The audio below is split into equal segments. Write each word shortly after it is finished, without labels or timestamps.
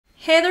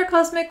Hey there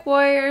Cosmic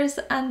Warriors,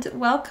 and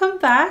welcome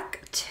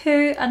back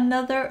to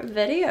another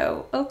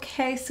video.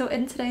 Okay, so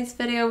in today's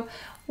video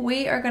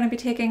we are going to be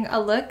taking a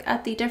look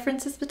at the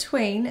differences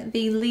between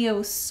the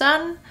Leo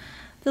Sun,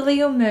 the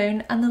Leo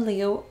Moon and the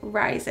Leo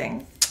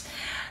Rising.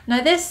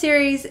 Now this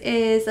series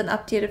is an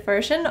updated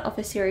version of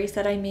a series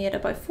that I made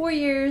about 4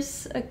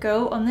 years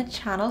ago on the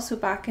channel, so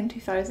back in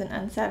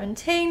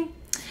 2017.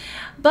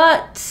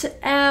 But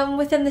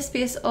within the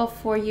space of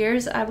 4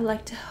 years, I would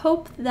like to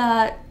hope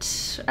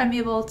that I'm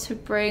able to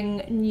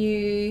bring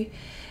new,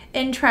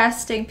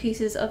 interesting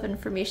pieces of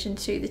information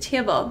to the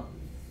table.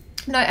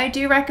 Now, I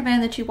do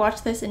recommend that you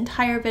watch this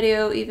entire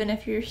video, even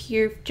if you're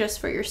here just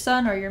for your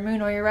sun or your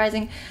moon or your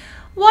rising.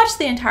 Watch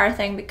the entire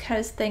thing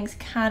because things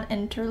can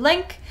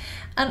interlink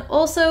and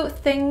also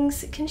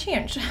things can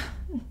change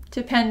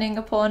depending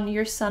upon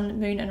your sun,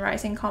 moon and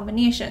rising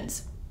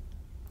combinations.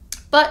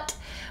 But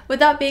with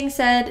that being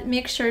said,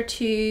 make sure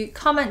to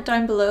comment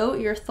down below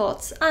your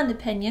thoughts and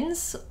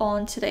opinions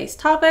on today's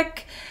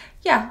topic.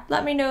 Yeah,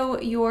 let me know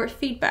your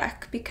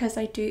feedback because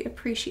I do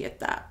appreciate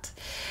that.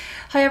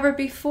 However,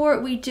 before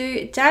we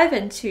do dive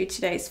into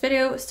today's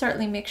video,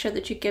 certainly make sure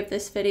that you give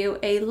this video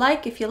a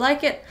like if you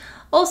like it.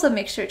 Also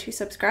make sure to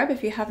subscribe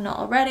if you have not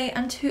already,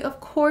 and to of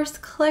course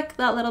click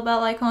that little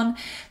bell icon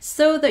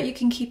so that you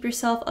can keep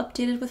yourself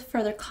updated with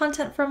further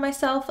content from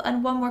myself.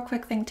 And one more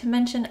quick thing to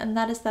mention, and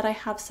that is that I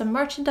have some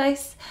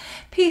merchandise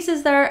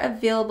pieces that are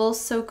available,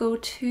 so go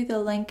to the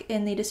link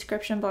in the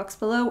description box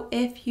below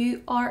if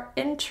you are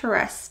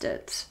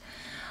interested.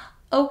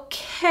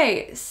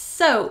 Okay,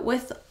 so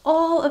with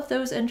all of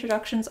those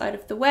introductions out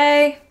of the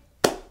way,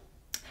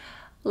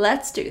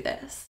 let's do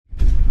this.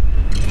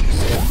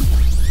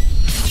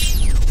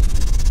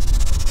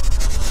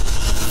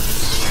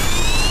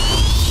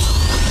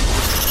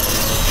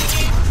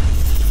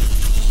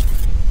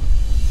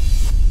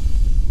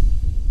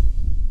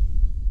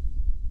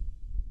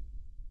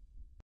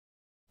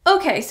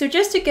 Okay, so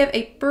just to give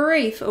a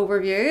brief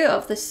overview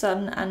of the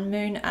sun and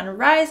moon and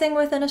rising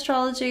within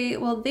astrology,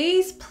 well,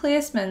 these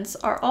placements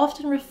are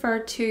often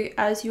referred to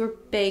as your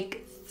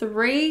big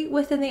three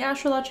within the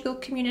astrological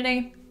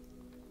community.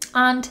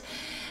 And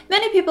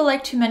many people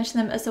like to mention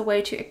them as a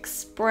way to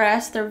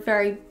express their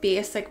very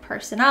basic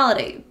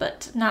personality.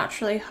 But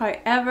naturally,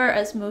 however,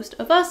 as most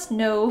of us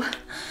know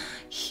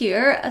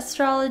here,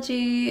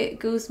 astrology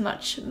goes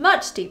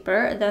much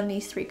deeper than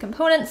these three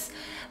components.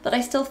 But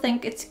I still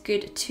think it's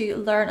good to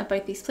learn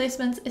about these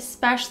placements,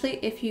 especially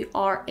if you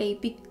are a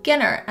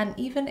beginner. And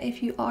even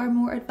if you are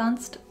more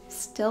advanced,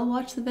 still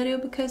watch the video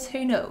because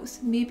who knows,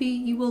 maybe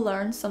you will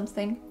learn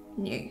something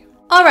new.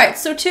 Alright,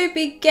 so to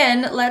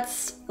begin,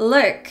 let's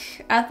look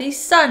at the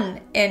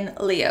sun in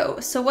Leo.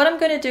 So what I'm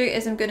going to do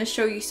is I'm going to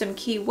show you some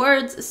key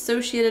words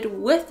associated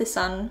with the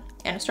sun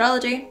in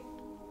astrology.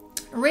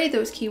 Read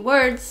those key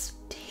words,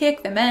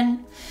 take them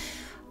in.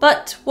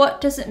 But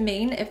what does it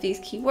mean if these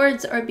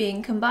keywords are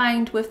being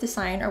combined with the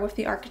sign or with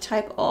the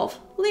archetype of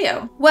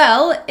Leo?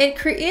 Well, it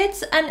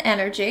creates an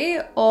energy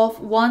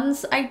of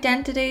one's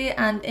identity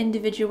and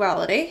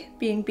individuality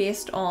being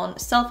based on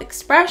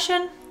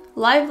self-expression,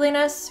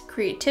 liveliness,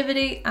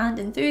 creativity, and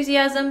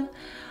enthusiasm,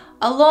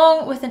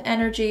 along with an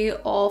energy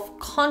of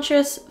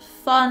conscious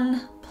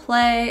fun,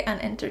 play, and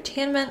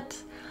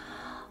entertainment.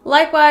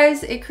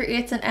 Likewise, it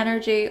creates an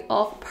energy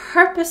of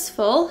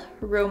purposeful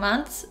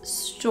romance,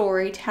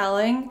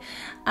 storytelling,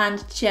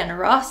 and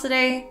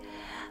generosity,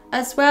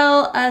 as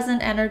well as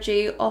an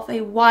energy of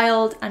a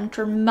wild and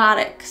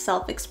dramatic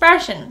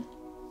self-expression.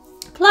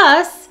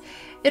 Plus,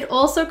 it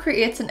also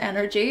creates an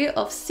energy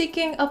of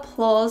seeking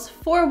applause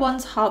for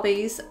one's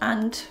hobbies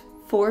and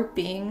for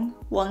being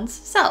one's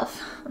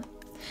self.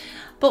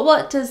 But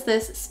what does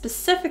this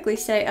specifically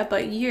say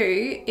about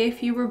you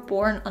if you were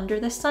born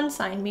under the sun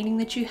sign, meaning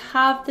that you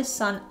have the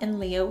sun in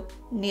Leo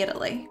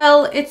natally?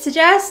 Well, it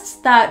suggests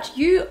that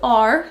you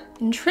are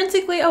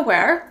intrinsically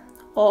aware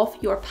of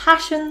your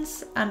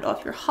passions and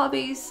of your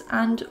hobbies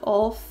and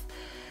of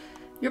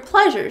your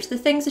pleasures, the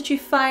things that you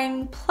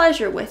find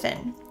pleasure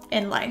within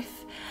in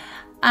life.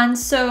 And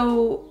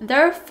so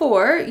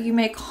therefore you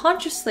may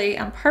consciously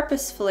and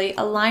purposefully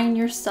align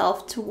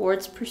yourself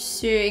towards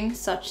pursuing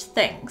such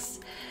things.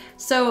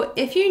 So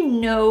if you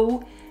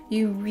know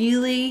you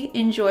really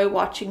enjoy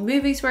watching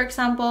movies, for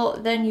example,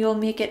 then you'll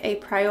make it a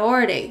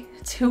priority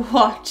to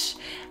watch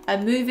a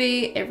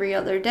movie every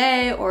other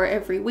day or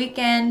every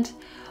weekend.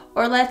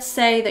 Or let's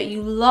say that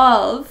you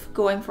love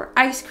going for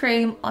ice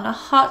cream on a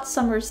hot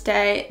summer's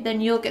day, then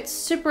you'll get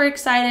super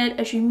excited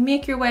as you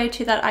make your way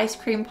to that ice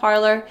cream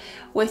parlor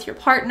with your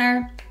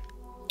partner.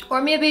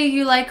 Or maybe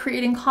you like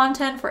creating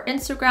content for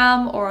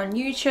Instagram or on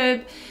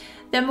YouTube.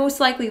 Then most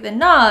likely than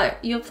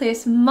not, you'll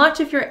place much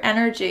of your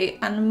energy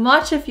and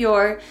much of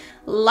your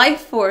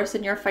life force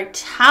and your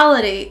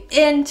vitality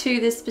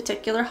into this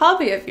particular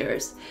hobby of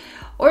yours.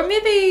 Or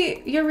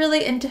maybe you're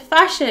really into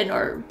fashion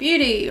or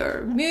beauty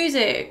or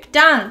music,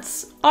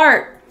 dance,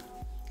 art,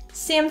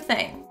 same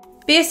thing.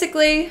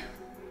 Basically,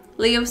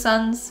 Leo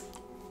suns,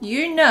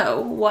 you know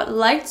what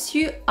lights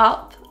you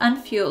up and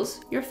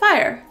fuels your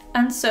fire.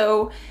 And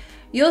so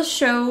you'll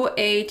show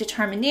a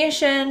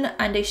determination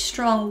and a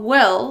strong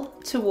will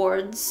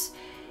towards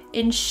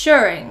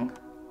ensuring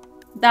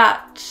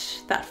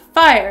that that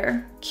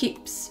fire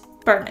keeps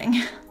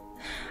burning.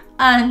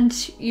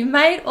 And you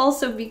might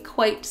also be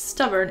quite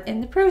stubborn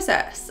in the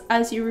process,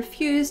 as you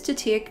refuse to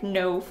take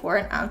no for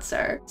an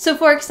answer. So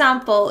for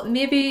example,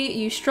 maybe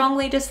you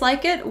strongly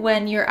dislike it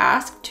when you're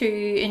asked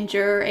to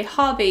endure a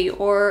hobby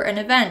or an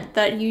event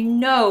that you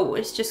know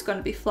is just going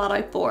to be flat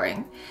out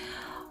boring.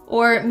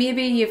 Or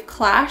maybe you've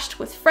clashed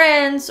with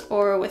friends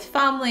or with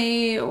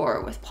family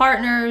or with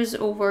partners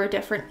over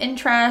different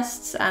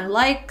interests and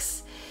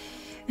likes.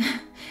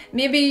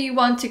 Maybe you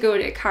want to go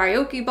to a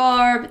karaoke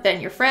bar, but then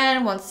your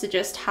friend wants to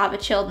just have a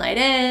chilled night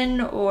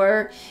in,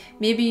 or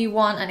maybe you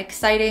want an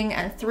exciting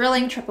and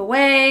thrilling trip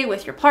away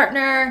with your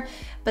partner,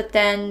 but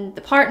then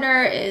the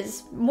partner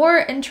is more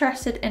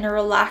interested in a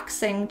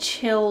relaxing,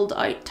 chilled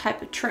out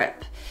type of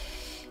trip.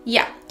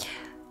 Yeah,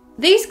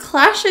 these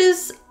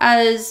clashes,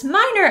 as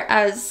minor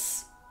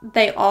as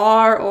they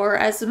are, or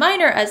as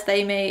minor as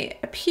they may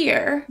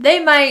appear,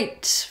 they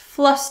might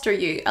fluster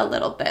you a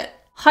little bit.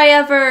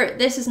 However,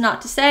 this is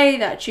not to say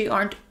that you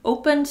aren't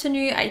open to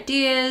new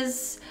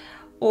ideas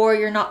or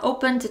you're not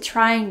open to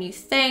trying new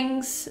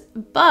things,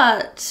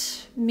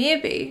 but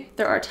maybe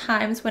there are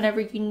times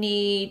whenever you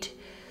need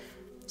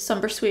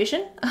some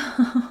persuasion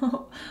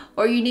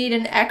or you need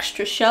an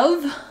extra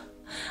shove.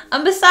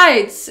 And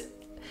besides,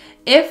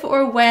 if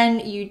or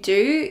when you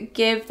do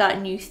give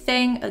that new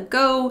thing a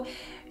go,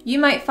 you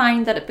might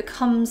find that it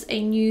becomes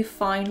a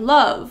newfound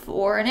love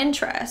or an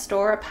interest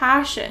or a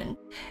passion.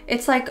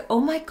 It's like, oh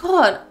my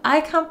God,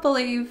 I can't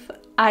believe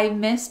I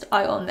missed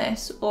out on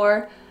this,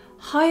 or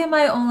how am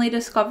I only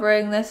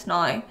discovering this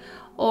now?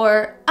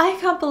 Or I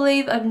can't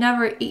believe I've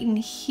never eaten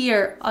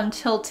here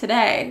until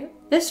today.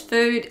 This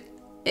food,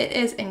 it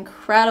is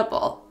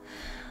incredible.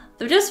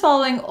 So just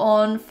following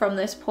on from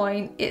this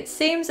point, it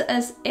seems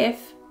as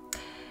if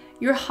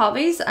your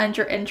hobbies and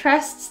your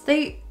interests,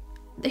 they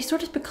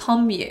sort of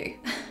become you.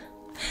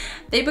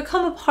 They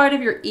become a part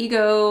of your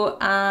ego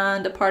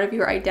and a part of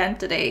your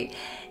identity.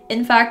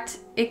 In fact,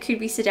 it could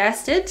be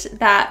suggested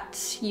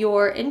that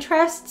your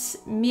interests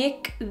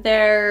make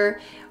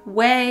their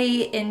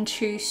way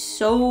into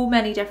so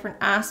many different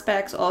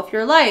aspects of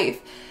your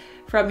life,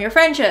 from your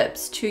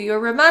friendships to your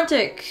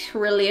romantic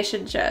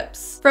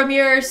relationships, from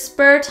your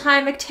spare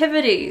time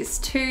activities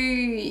to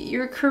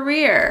your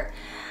career.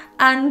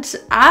 And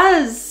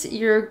as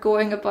you're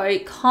going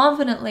about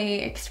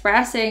confidently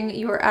expressing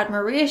your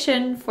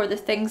admiration for the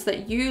things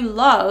that you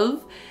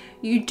love,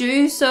 you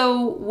do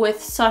so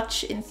with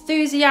such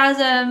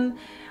enthusiasm,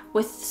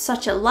 with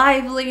such a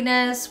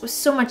liveliness, with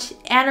so much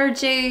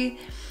energy.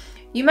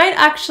 You might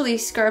actually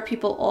scare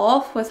people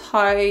off with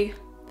how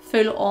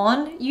full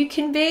on you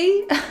can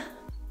be.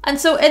 And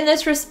so in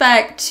this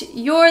respect,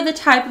 you're the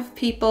type of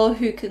people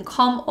who can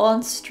come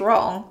on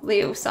strong,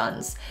 Leo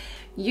Suns.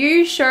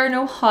 You sure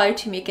know how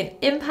to make an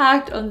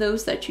impact on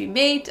those that you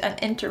meet and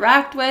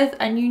interact with,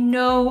 and you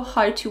know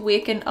how to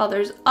waken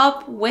others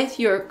up with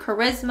your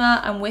charisma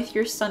and with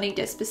your sunny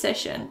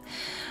disposition.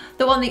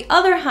 Though on the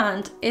other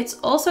hand, it's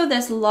also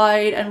this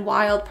loud and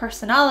wild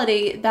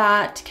personality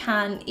that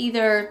can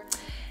either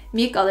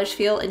make others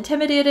feel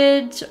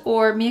intimidated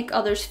or make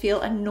others feel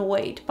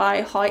annoyed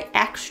by how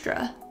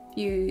extra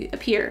you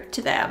appear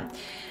to them.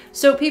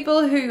 So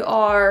people who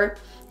are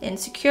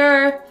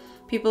insecure,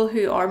 people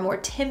who are more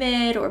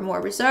timid or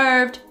more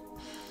reserved,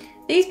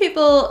 these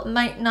people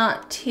might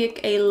not take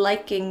a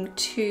liking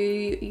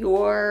to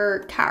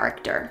your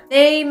character.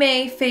 They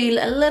may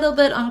feel a little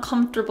bit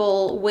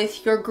uncomfortable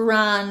with your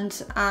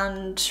grand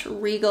and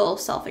regal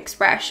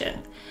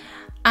self-expression.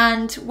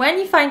 And when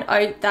you find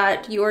out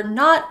that you're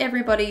not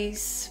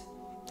everybody's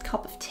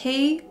cup of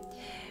tea,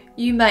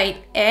 you might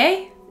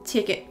A,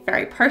 take it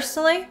very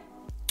personally,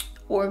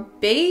 or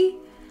B,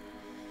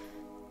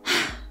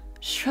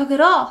 shrug it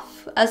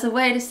off as a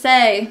way to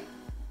say,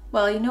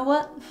 well, you know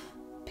what?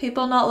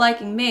 People not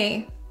liking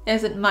me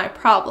isn't my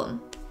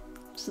problem.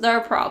 It's their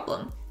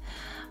problem.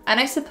 And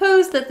I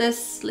suppose that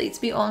this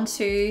leads me on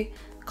to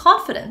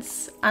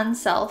confidence and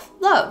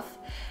self-love,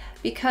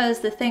 because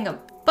the thing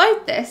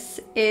about this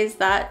is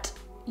that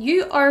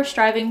you are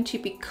striving to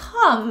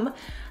become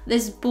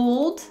this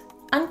bold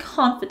and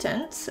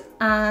confident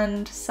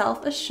and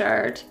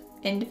self-assured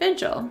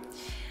individual.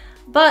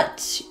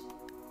 But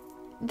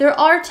there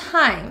are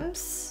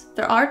times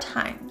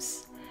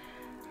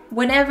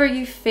whenever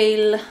you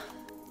feel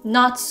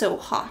not so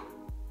hot.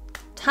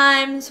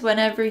 Times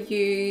whenever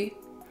you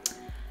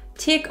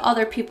take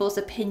other people's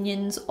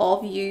opinions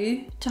of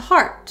you to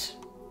heart.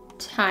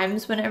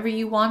 Times whenever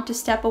you want to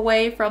step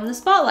away from the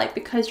spotlight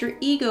because your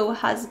ego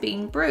has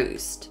been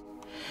bruised.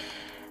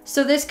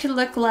 So this could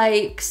look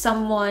like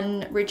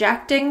someone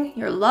rejecting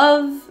your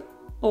love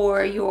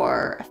or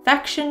your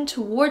affection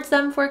towards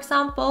them, for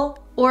example.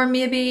 Or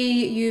maybe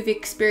you've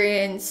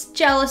experienced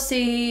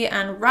jealousy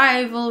and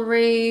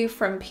rivalry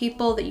from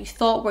people that you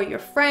thought were your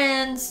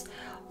friends.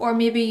 Or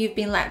maybe you've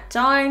been let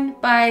down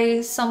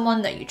by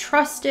someone that you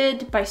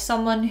trusted, by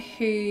someone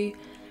who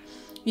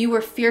you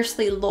were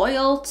fiercely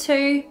loyal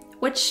to,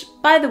 which,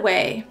 by the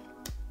way,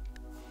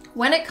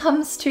 when it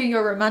comes to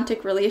your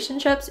romantic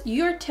relationships,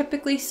 you're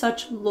typically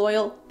such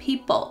loyal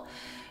people.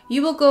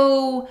 You will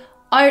go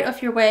out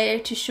of your way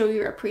to show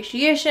your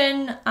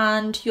appreciation,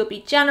 and you'll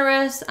be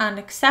generous and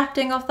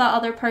accepting of that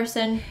other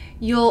person.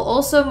 You'll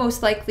also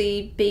most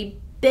likely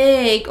be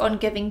big on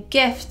giving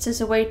gifts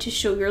as a way to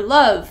show your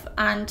love,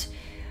 and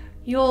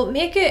you'll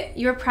make it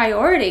your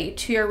priority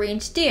to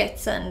arrange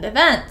dates and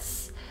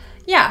events.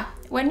 Yeah,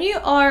 when you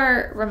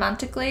are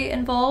romantically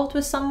involved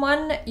with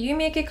someone, you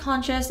make a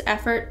conscious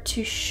effort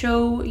to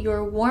show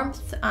your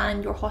warmth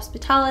and your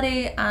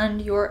hospitality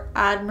and your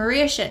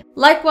admiration.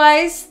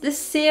 Likewise, the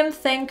same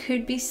thing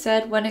could be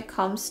said when it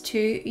comes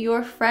to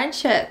your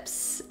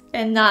friendships,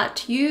 in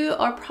that you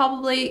are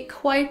probably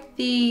quite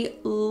the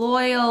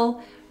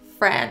loyal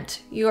friend.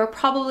 You are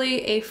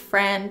probably a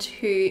friend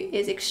who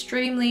is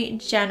extremely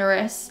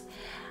generous.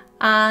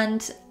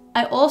 And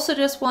I also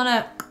just want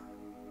to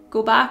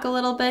go back a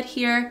little bit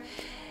here.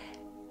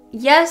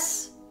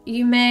 Yes,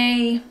 you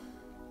may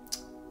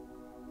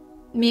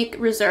make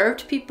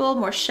reserved people,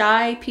 more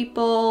shy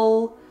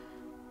people,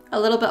 a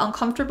little bit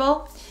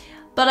uncomfortable.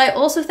 But I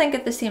also think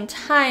at the same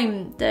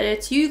time that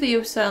it's you,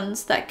 Leo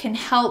Suns, that can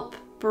help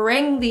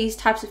bring these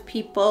types of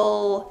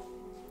people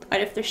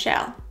out of their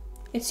shell.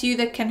 It's you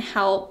that can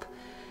help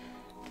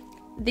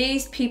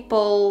these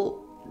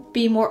people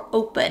be more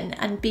open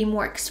and be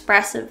more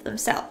expressive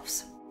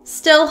themselves.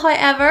 Still,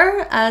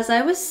 however, as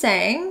I was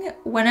saying,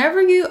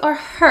 whenever you are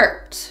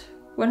hurt,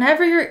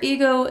 whenever your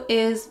ego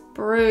is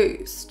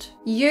bruised,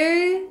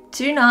 you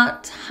do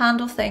not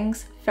handle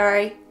things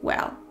very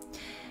well.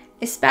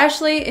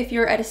 Especially if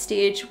you're at a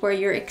stage where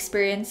you're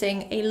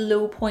experiencing a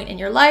low point in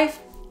your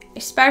life,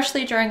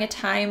 especially during a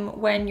time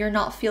when you're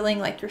not feeling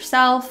like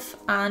yourself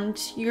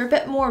and you're a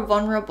bit more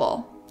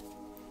vulnerable.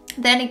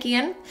 Then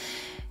again,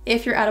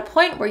 if you're at a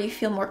point where you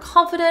feel more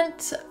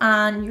confident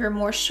and you're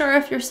more sure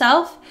of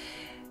yourself,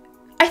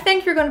 I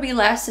think you're going to be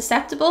less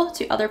susceptible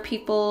to other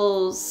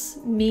people's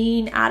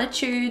mean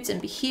attitudes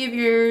and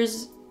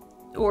behaviors,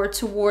 or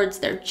towards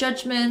their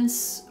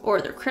judgments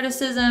or their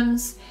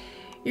criticisms.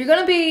 You're going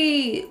to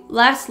be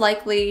less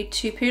likely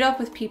to put up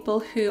with people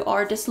who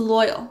are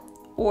disloyal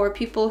or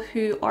people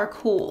who are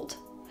cold.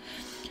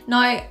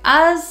 Now,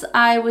 as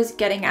I was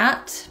getting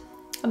at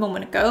a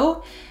moment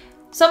ago,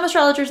 some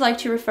astrologers like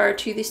to refer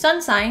to the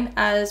sun sign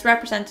as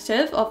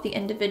representative of the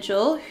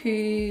individual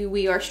who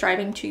we are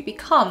striving to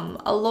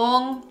become,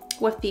 along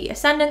with the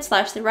ascendant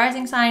 / the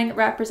rising sign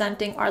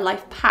representing our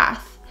life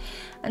path.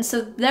 And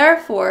so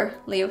therefore,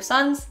 Leo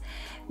Suns,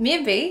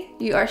 maybe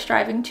you are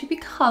striving to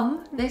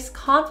become this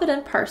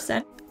confident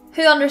person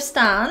who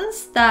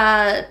understands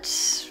that,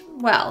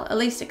 well, at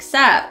least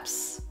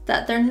accepts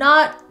that they're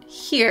not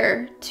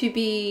here to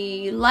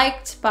be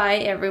liked by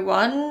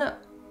everyone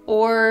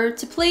or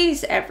to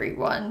please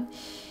everyone.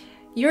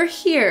 You're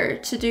here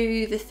to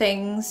do the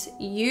things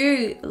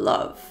you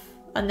love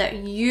and that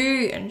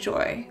you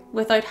enjoy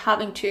without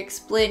having to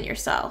explain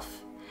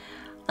yourself.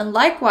 And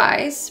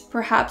likewise,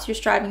 perhaps you're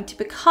striving to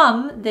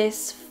become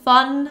this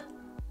fun,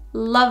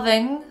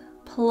 loving,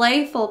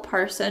 playful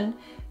person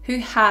who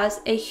has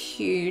a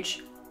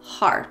huge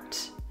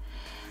heart.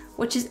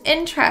 Which is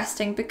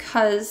interesting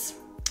because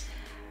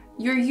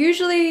you're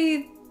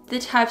usually the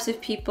types of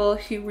people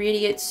who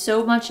radiate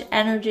so much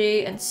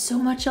energy and so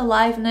much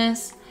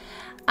aliveness.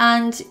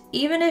 And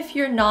even if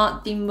you're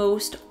not the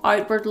most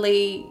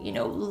outwardly,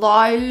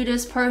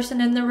 loudest person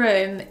in the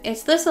room,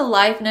 it's this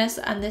aliveness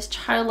and this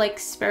childlike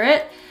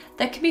spirit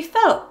that can be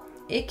felt.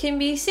 It can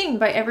be seen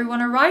by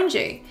everyone around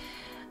you.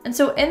 And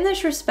so in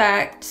this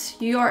respect,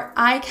 you are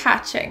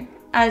eye-catching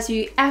as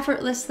you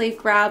effortlessly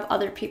grab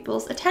other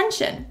people's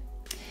attention.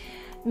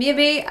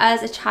 Maybe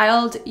as a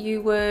child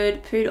you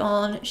would put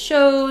on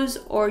shows,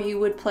 or you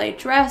would play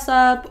dress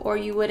up, or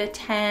you would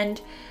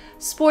attend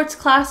sports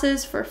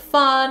classes for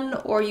fun,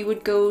 or you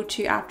would go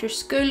to after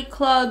school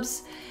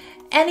clubs,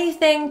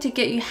 anything to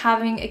get you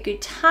having a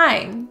good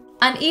time.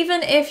 And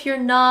even if you're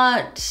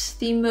not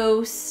the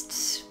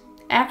most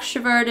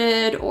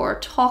extroverted or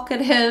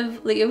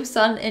talkative Leo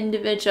Sun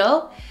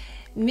individual,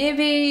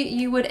 maybe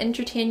you would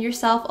entertain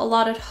yourself a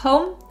lot at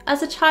home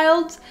as a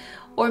child,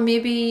 or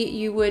maybe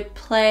you would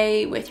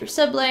play with your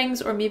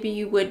siblings, or maybe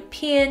you would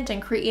paint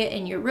and create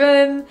in your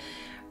room.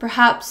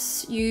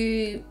 Perhaps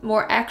you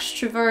more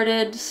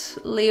extroverted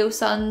Leo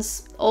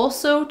Suns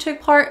also took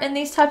part in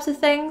these types of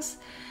things.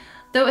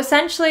 Though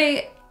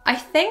essentially, I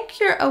think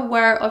you're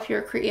aware of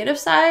your creative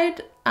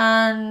side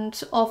and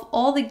of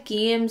all the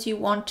games you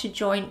want to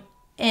join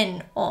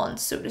in on,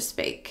 so to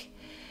speak.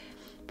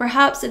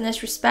 Perhaps in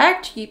this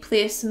respect, you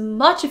place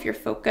much of your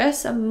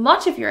focus and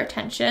much of your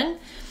attention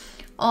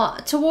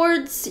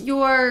towards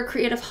your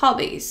creative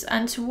hobbies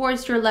and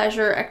towards your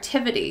leisure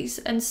activities.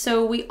 And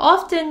so we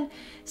often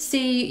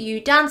see you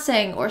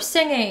dancing or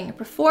singing,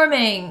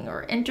 performing,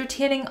 or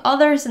entertaining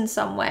others in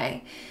some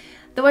way.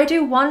 Though I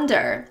do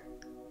wonder,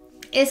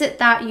 is it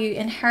that you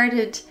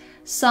inherited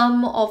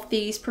some of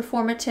these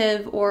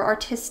performative or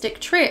artistic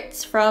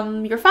traits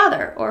from your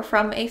father or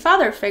from a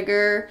father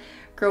figure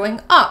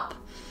growing up.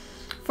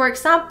 For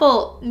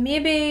example,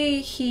 maybe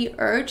he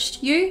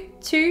urged you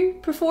to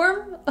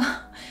perform.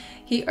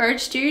 He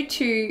urged you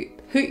to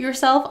put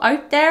yourself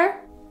out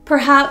there.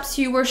 Perhaps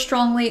you were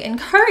strongly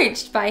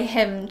encouraged by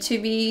him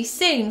to be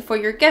seen for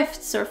your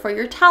gifts or for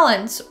your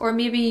talents, or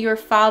maybe your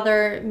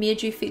father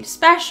made you feel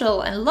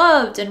special and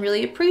loved and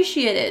really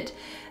appreciated.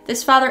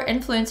 This father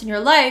influence in your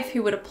life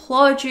who would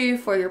applaud you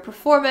for your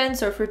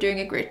performance or for doing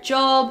a great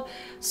job,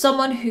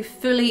 someone who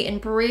fully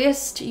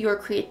embraced your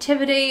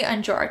creativity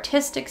and your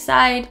artistic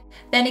side.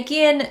 Then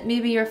again,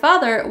 maybe your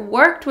father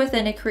worked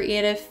within a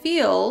creative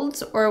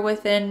field or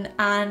within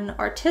an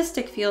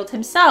artistic field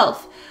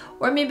himself.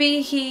 Or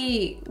maybe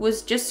he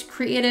was just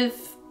creative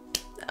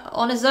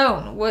on his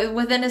own,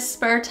 within his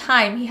spare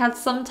time. He had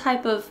some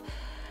type of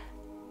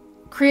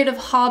creative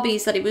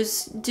hobbies that he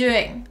was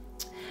doing.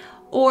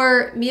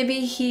 Or maybe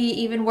he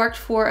even worked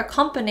for a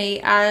company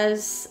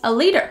as a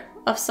leader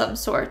of some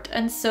sort.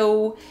 And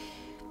so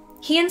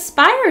he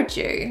inspired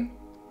you.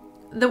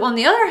 Though on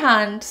the other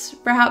hand,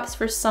 perhaps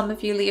for some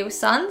of you Leo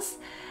suns,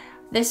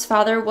 this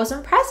father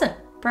wasn't present.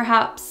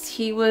 Perhaps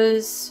he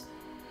was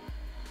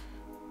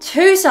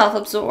too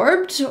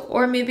self-absorbed,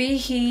 or maybe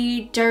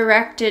he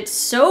directed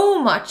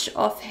so much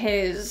of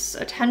his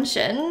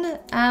attention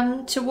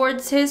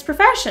towards his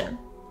profession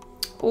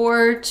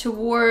or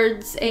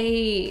towards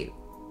a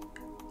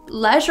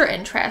leisure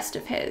interest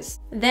of his.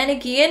 Then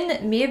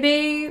again,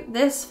 maybe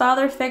this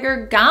father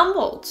figure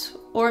gambled,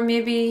 or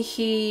maybe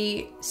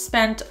he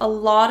spent a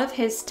lot of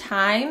his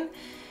time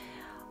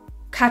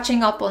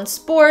catching up on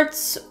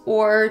sports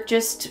or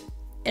just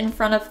in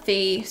front of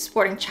the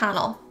sporting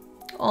channel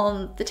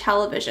on the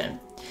television.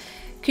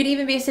 Could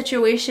even be a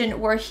situation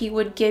where he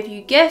would give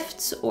you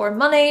gifts or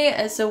money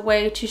as a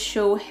way to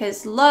show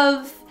his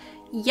love.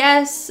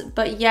 Yes,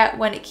 but yet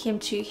when it came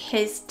to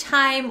his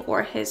time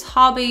or his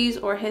hobbies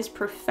or his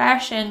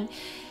profession,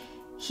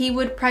 he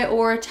would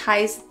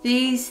prioritize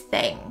these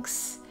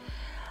things.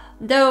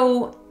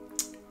 Though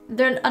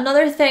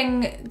another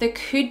thing that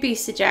could be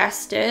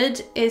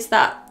suggested is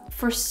that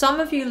for some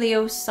of you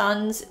Leo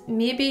suns,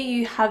 maybe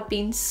you have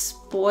been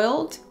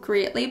spoiled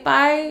greatly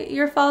by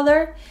your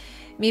father.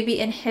 Maybe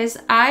in his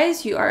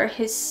eyes, you are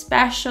his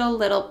special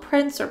little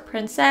prince or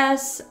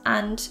princess,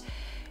 and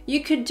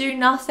you could do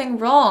nothing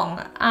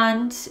wrong.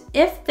 And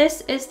if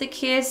this is the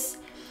case,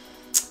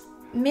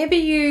 maybe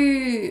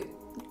you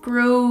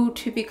grow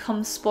to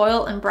become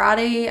spoiled and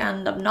bratty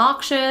and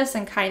obnoxious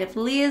and kind of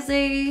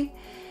lazy.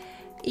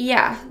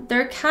 Yeah,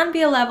 there can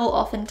be a level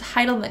of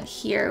entitlement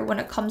here when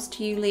it comes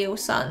to you Leo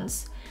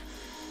suns.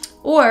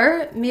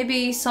 Or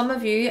maybe some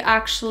of you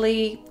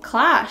actually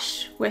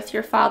clash with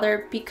your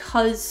father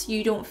because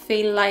you don't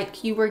feel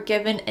like you were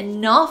given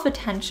enough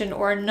attention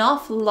or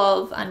enough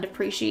love and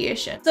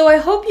appreciation. So I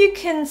hope you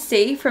can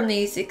see from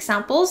these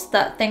examples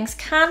that things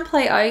can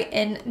play out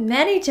in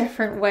many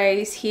different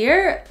ways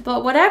here,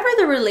 but whatever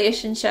the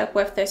relationship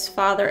with this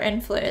father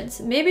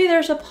influence, maybe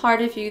there's a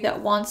part of you that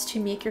wants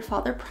to make your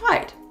father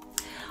proud.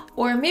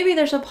 Or maybe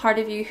there's a part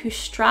of you who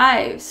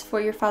strives for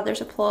your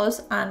father's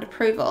applause and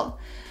approval.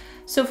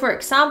 So for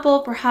example,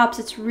 perhaps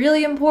it's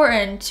really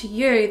important to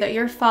you that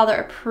your father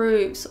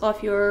approves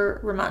of your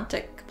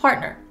romantic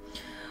partner.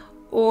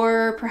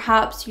 Or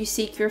perhaps you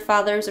seek your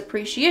father's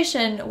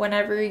appreciation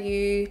whenever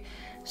you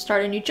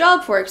start a new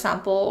job, for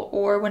example,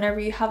 or whenever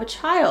you have a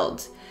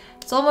child.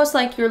 It's almost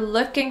like you're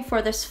looking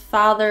for this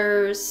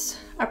father's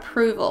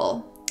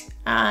approval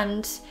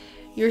and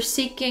you're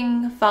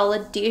seeking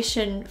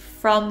validation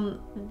from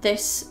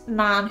this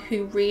man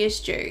who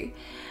raised you.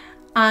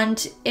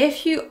 And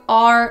if you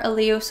are a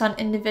Leo sun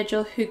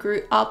individual who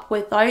grew up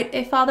without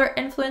a father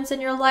influence in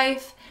your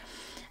life,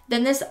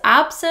 then this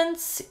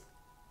absence,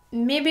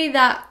 maybe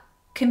that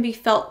can be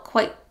felt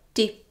quite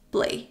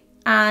deeply.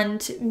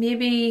 And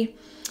maybe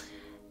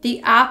the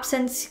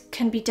absence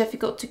can be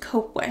difficult to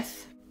cope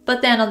with.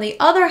 But then on the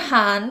other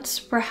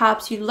hand,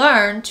 perhaps you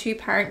learn to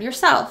parent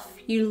yourself.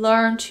 You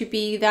learn to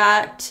be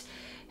that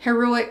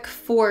heroic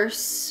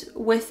force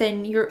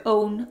within your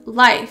own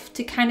life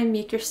to kind of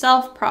make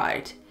yourself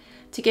proud,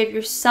 to give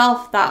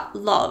yourself that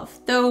love.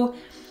 Though,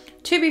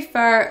 to be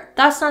fair,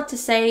 that's not to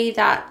say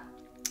that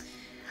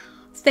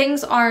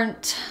things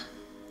aren't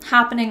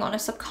happening on a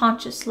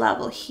subconscious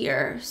level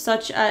here,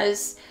 such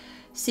as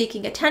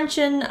seeking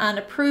attention and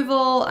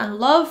approval and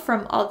love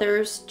from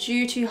others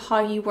due to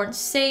how you weren't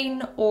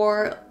seen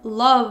or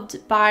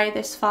loved by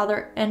this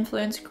father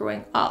influence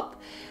growing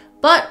up.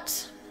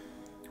 But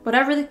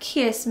whatever the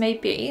case may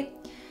be,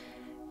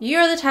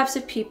 you're the types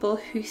of people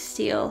who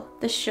steal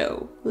the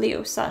show,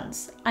 Leo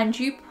suns, and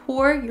you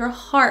pour your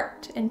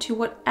heart into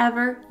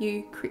whatever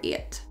you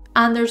create.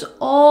 And there's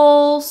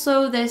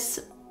also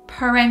this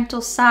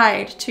parental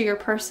side to your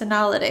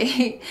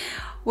personality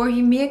where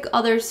you make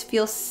others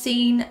feel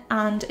seen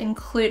and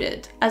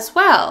included as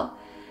well.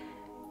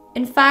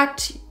 In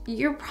fact,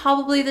 you're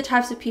probably the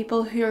types of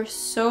people who are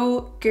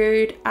so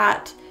good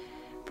at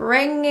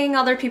bringing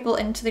other people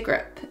into the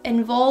group,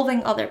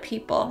 involving other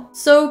people,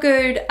 so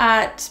good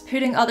at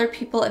putting other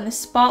people in the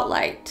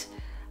spotlight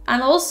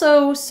and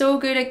also so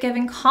good at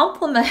giving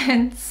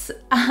compliments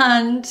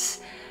and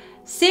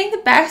seeing the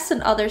best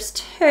in others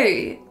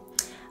too.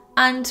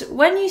 And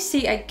when you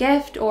see a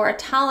gift or a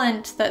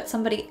talent that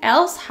somebody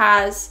else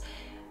has,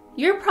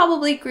 you're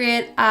probably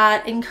great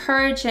at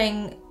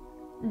encouraging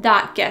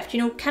that gift,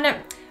 you know, kind of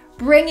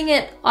bringing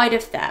it out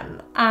of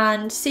them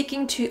and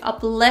seeking to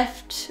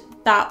uplift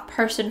that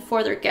person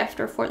for their gift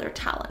or for their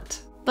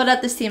talent. But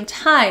at the same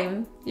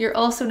time, you're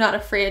also not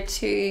afraid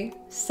to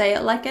say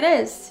it like it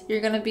is.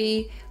 You're going to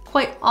be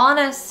quite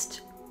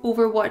honest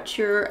over what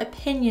your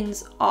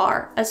opinions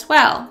are as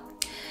well.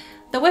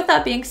 Though with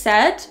that being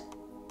said,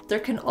 there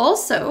can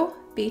also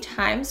be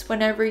times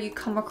whenever you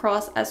come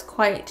across as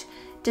quite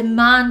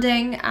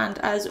demanding and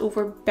as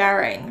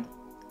overbearing.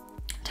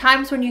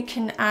 Times when you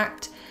can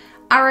act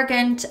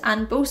arrogant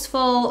and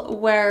boastful,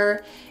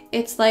 where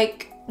it's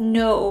like,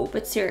 no,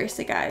 but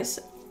seriously guys,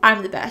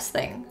 I'm the best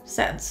thing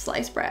since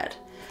sliced bread.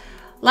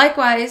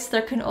 Likewise,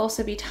 there can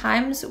also be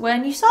times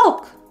when you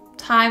sulk,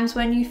 times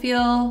when you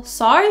feel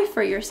sorry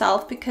for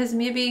yourself because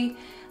maybe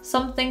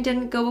something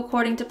didn't go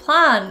according to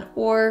plan,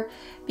 or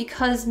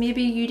because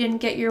maybe you didn't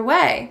get your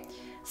way.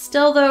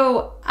 Still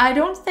though, I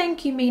don't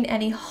think you mean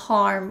any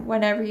harm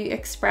whenever you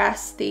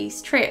express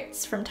these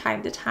traits from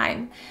time to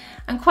time.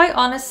 And quite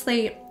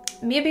honestly,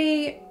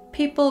 maybe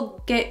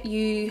people get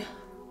you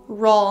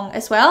wrong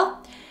as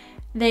well.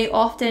 They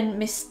often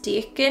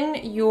mistaken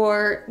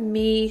your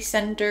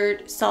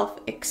me-centered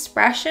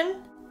self-expression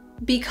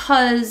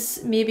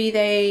because maybe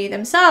they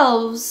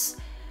themselves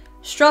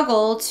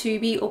struggle to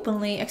be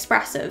openly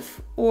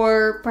expressive,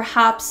 or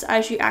perhaps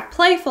as you act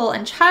playful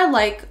and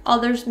childlike,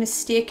 others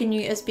mistaken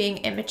you as being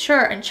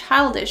immature and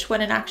childish,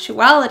 when in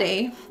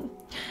actuality,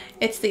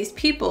 it's these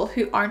people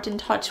who aren't in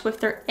touch with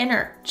their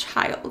inner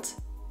child.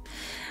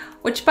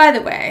 Which, by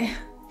the way,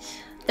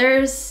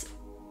 there's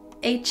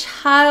a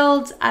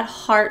child at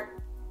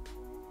heart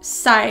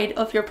side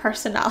of your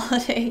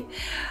personality.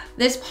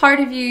 This part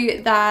of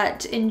you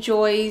that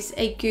enjoys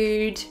a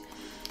good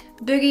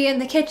boogie in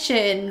the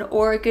kitchen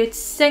or a good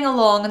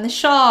sing-along in the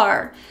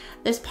shower.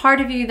 This part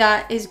of you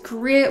that is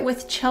great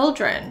with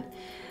children.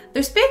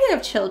 Though speaking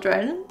of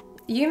children,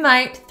 you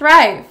might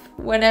thrive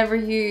whenever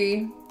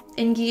you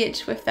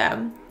engage with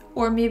them,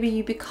 or maybe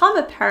you become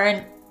a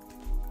parent,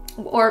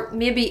 or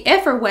maybe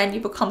if or when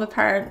you become a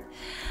parent,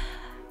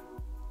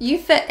 you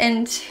fit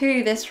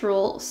into this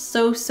role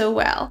so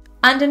well.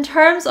 And in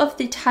terms of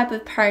the type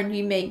of parent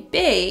you may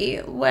be,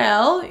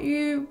 well,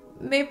 you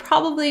may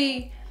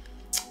probably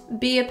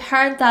be a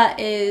parent that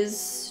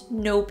is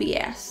no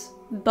BS,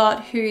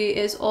 but who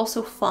is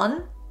also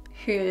fun,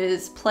 who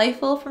is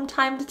playful from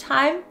time to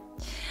time.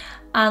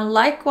 And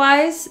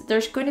likewise,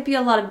 there's going to be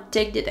a lot of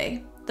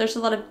dignity. There's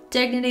a lot of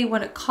dignity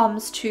when it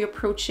comes to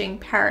approaching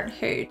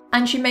parenthood.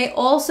 And you may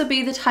also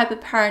be the type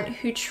of parent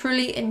who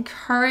truly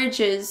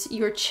encourages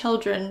your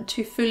children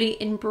to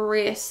fully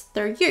embrace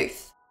their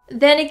youth.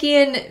 Then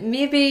again,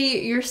 maybe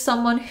you're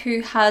someone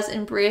who has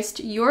embraced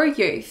your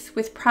youth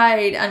with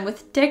pride and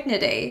with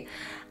dignity.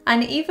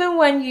 And even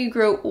when you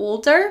grow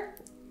older,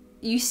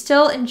 you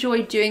still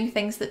enjoy doing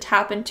things that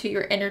tap into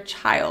your inner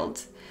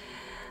child.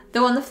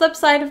 Though on the flip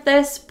side of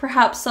this,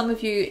 perhaps some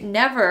of you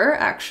never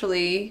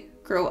actually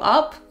grow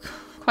up,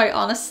 quite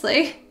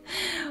honestly,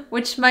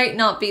 which might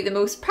not be the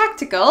most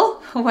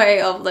practical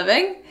way of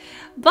living,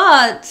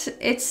 but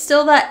it's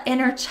still that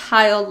inner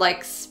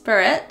childlike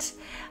spirit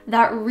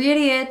that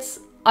radiates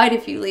out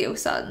of you, Leo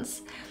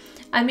suns.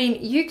 I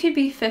mean, you could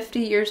be 50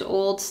 years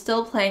old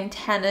still playing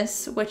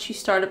tennis, which you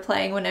started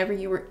playing whenever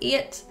you were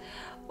 8,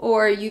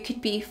 or you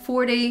could be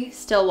 40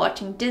 still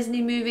watching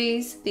Disney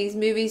movies, these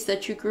movies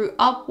that you grew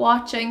up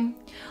watching,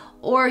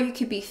 or you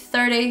could be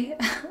 30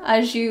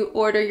 as you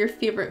order your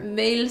favorite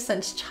meal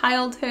since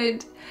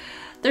childhood.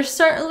 There's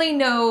certainly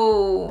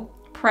no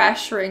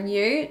pressuring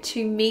you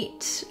to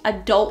meet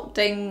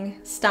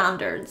adulting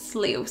standards,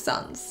 Leo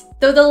suns.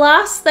 Though the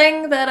last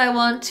thing that I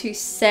want to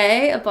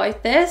say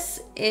about this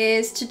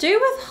is to do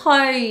with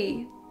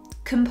how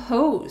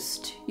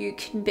composed you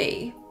can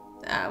be,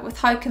 with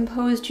how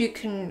composed you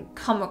can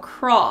come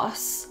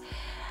across.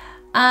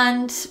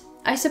 And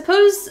I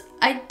suppose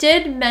I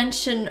did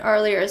mention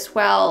earlier as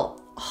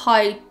well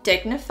how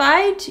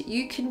dignified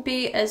you can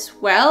be as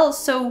well.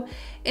 So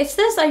it's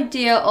this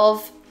idea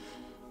of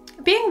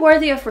being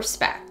worthy of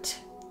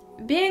respect,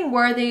 being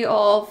worthy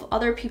of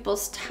other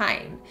people's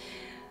time.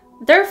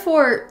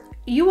 Therefore,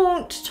 you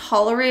won't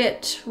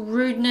tolerate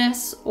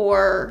rudeness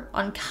or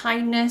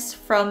unkindness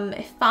from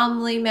a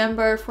family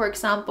member, for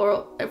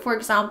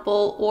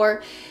example,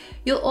 or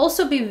you'll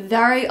also be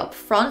very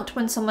upfront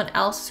when someone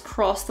else has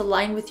crossed the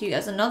line with you,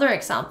 as another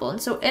example.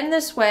 And so in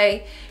this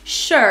way,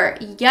 sure,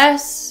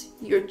 yes,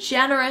 you're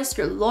generous,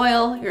 you're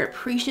loyal, you're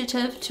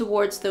appreciative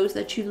towards those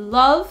that you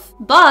love,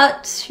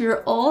 but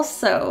you're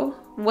also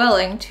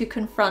willing to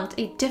confront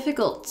a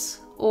difficult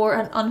or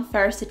an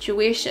unfair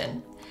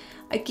situation.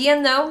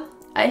 Again though,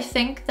 I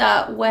think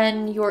that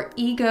when your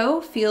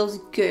ego feels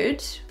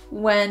good,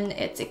 when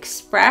it's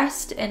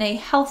expressed in a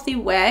healthy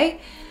way,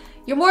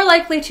 you're more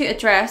likely to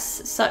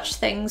address such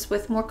things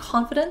with more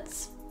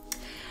confidence.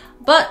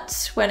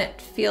 But when it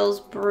feels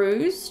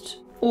bruised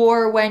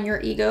or when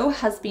your ego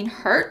has been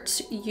hurt,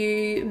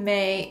 you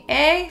may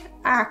A,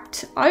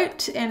 act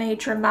out in a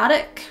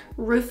dramatic,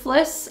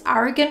 ruthless,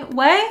 arrogant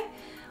way,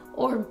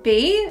 or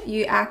B,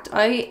 you act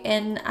out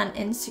in an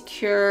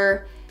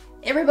insecure,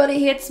 everybody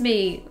hates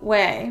me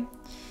way.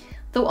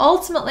 Though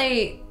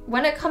ultimately,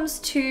 when it comes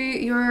to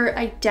your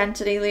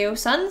identity, Leo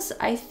Suns,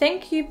 I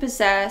think you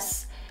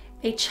possess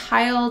a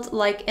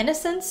childlike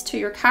innocence to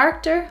your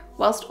character,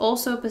 whilst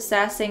also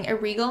possessing a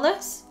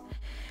regalness.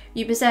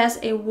 You possess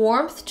a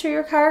warmth to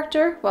your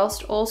character,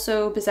 whilst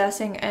also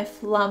possessing a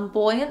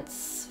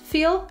flamboyance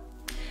feel.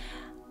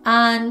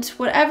 And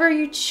whatever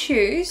you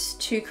choose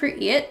to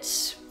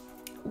create,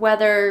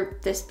 whether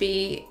this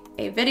be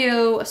a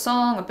video, a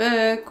song, a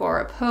book, or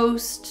a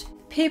post,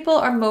 people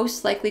are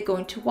most likely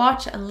going to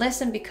watch and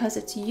listen because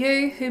it's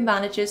you who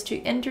manages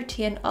to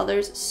entertain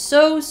others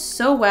so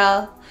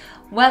well,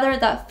 whether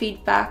that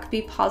feedback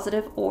be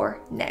positive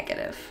or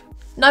negative.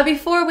 Now,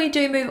 before we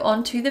do move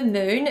on to the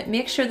moon,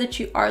 make sure that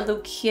you are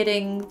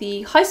locating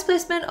the house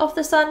placement of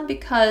the sun,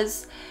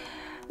 because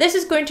this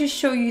is going to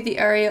show you the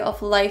area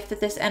of life that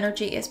this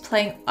energy is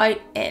playing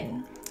out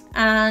in.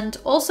 And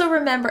also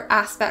remember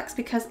aspects,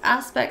 because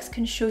aspects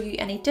can show you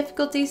any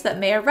difficulties that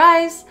may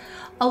arise,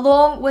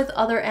 along with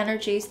other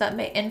energies that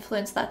may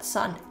influence that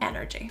sun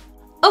energy.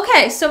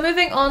 Okay, so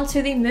moving on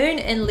to the moon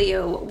in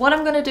Leo. What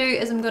I'm going to do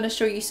is I'm going to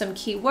show you some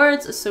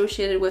keywords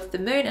associated with the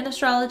moon in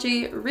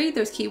astrology. Read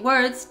those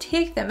keywords,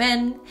 take them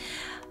in.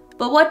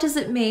 But what does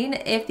it mean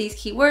if these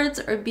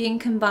keywords are being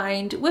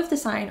combined with the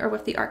sign or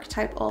with the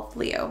archetype of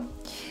Leo?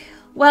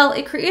 Well,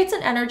 it creates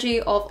an energy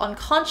of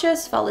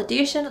unconscious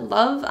validation,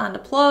 love and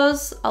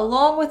applause,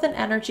 along with an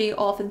energy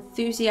of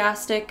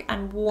enthusiastic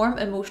and warm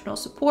emotional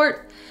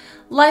support.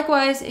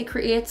 Likewise, it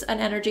creates an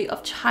energy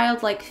of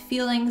childlike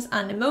feelings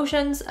and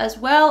emotions, as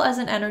well as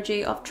an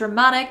energy of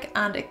dramatic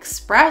and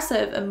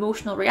expressive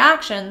emotional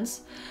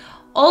reactions.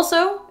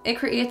 Also, it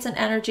creates an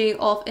energy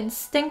of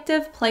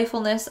instinctive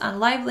playfulness and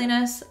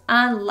liveliness.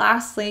 And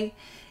lastly,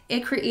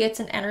 it creates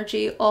an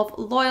energy of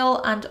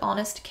loyal and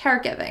honest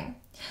caregiving.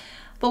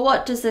 But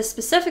what does this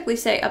specifically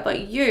say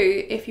about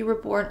you if you were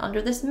born under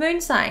this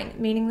moon sign,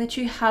 meaning that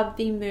you have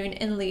the moon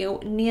in Leo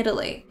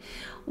natally?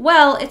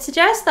 Well, it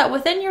suggests that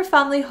within your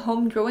family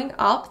home growing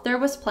up, there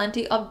was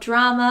plenty of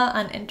drama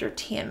and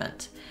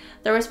entertainment.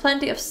 There was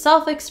plenty of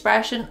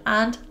self-expression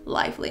and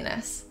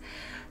liveliness.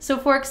 So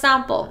for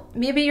example,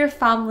 maybe your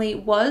family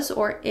was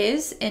or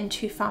is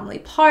into family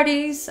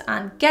parties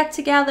and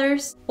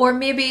get-togethers, or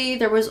maybe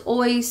there was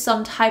always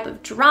some type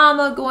of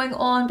drama going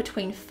on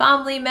between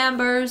family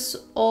members,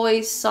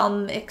 always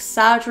some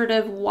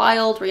exaggerative,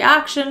 wild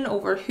reaction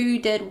over who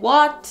did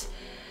what.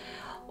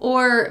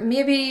 Or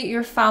maybe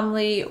your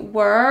family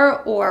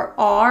were or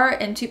are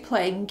into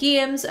playing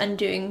games and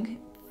doing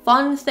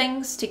fun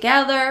things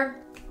together.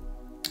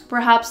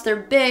 Perhaps they're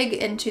big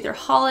into their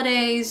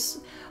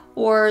holidays,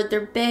 or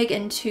they're big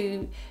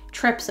into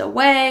trips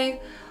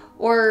away,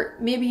 or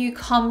maybe you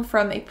come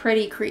from a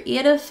pretty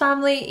creative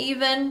family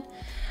even.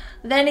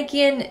 Then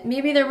again,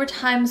 maybe there were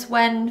times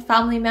when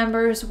family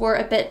members were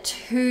a bit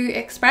too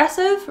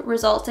expressive,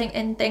 resulting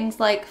in things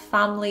like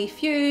family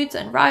feuds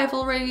and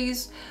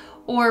rivalries,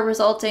 or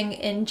resulting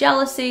in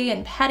jealousy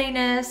and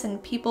pettiness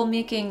and people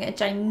making a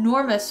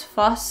ginormous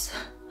fuss.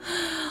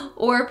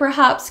 Or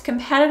perhaps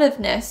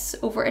competitiveness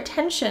over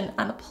attention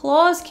and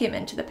applause came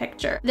into the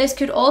picture. This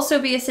could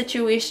also be a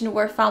situation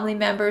where family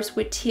members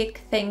would take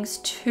things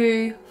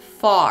too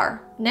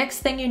far. Next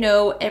thing you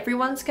know,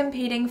 everyone's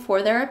competing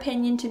for their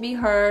opinion to be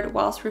heard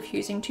whilst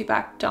refusing to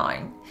back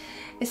down.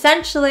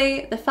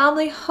 Essentially, the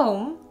family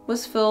home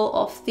was full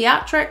of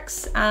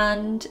theatrics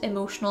and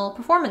emotional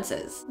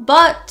performances.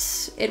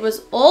 But it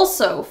was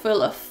also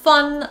full of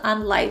fun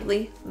and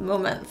lively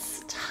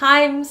moments.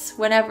 Times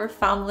whenever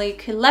family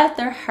could let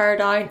their hair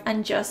down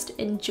and just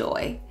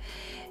enjoy.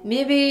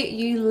 Maybe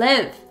you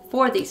live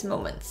for these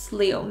moments,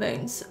 Leo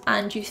moons,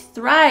 and you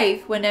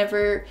thrive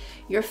whenever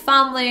your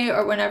family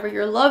or whenever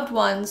your loved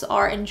ones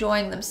are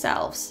enjoying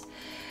themselves.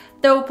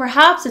 Though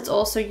perhaps it's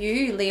also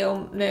you,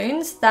 Leo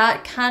moons,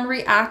 that can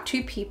react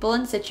to people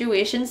and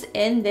situations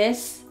in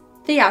this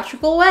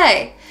theatrical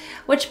way.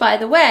 Which, by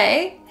the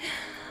way,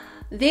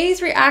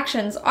 these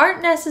reactions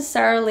aren't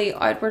necessarily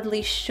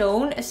outwardly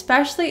shown,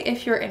 especially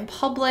if you're in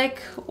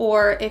public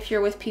or if you're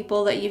with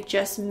people that you've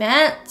just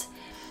met.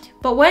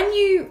 But when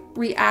you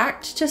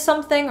react to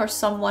something or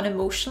someone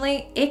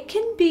emotionally, it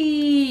can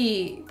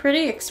be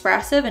pretty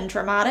expressive and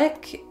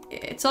dramatic.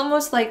 It's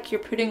almost like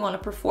you're putting on a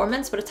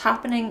performance, but it's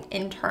happening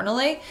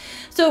internally.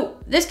 So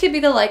this could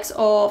be the likes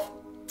of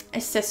a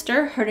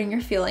sister hurting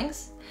your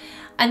feelings,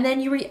 and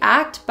then you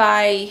react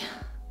by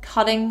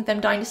cutting them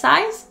down to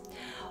size.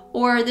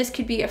 Or this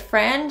could be a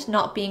friend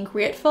not being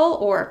grateful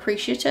or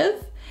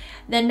appreciative.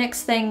 Then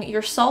next thing,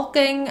 you're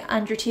sulking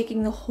and you're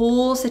taking the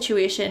whole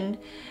situation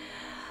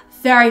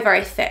very,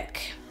 very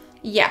thick.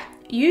 Yeah,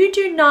 you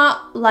do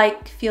not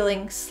like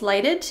feeling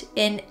slighted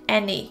in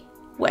any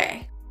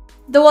way.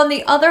 Though on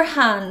the other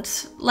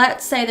hand,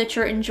 let's say that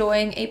you're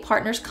enjoying a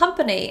partner's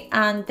company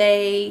and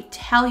they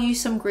tell you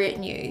some great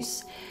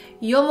news.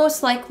 You'll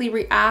most likely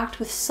react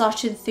with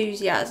such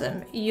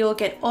enthusiasm. You'll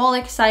get all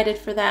excited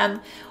for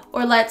them.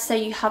 Or let's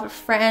say you have a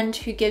friend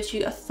who gives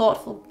you a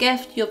thoughtful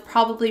gift. You'll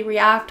probably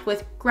react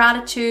with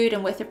gratitude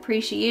and with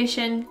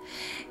appreciation.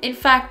 In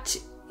fact,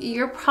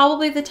 you're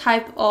probably the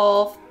type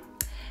of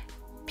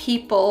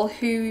people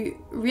who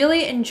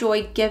really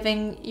enjoy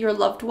giving your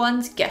loved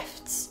ones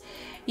gifts.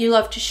 You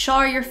love to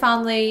shower your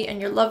family and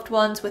your loved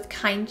ones with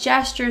kind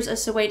gestures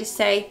as a way to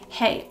say,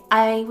 hey,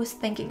 I was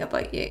thinking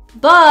about you.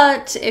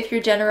 But if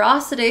your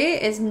generosity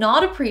is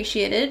not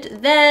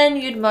appreciated, then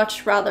you'd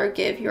much rather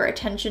give your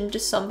attention to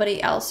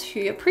somebody else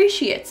who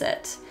appreciates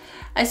it.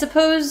 I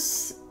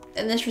suppose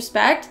in this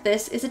respect,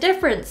 this is a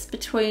difference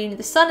between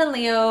the sun in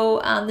Leo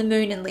and the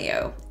moon in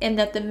Leo, in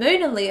that the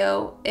moon in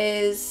Leo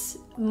is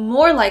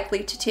more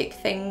likely to take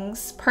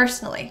things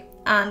personally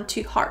and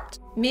to heart.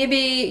 Maybe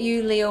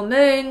you Leo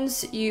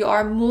moons, you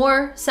are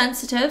more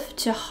sensitive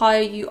to how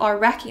you are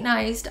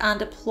recognized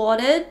and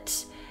applauded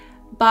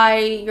by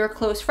your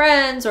close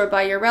friends or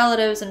by your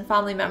relatives and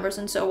family members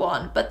and so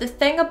on. But the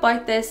thing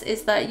about this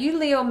is that you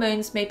Leo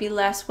moons may be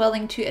less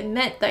willing to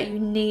admit that you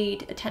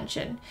need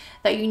attention,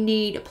 that you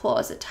need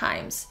applause at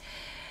times.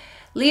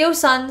 Leo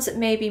suns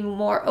may be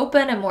more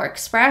open and more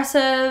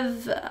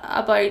expressive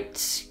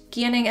about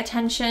gaining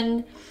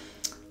attention.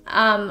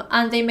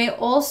 And they may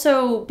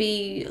also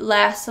be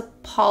less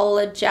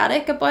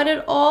apologetic about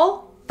it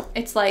all.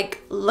 It's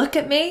like, look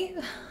at me.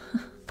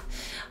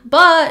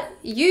 But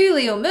you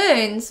Leo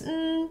moons,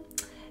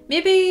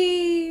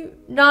 maybe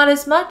not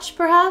as much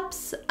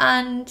perhaps.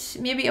 And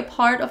maybe a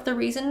part of the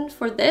reason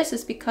for this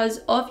is because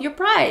of your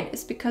pride.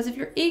 It's because of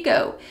your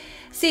ego.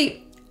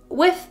 See,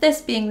 with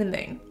this being the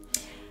moon,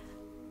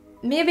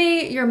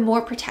 maybe you're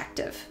more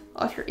protective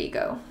of your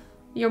ego.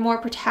 You're more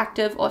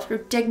protective of your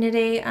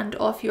dignity and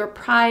of your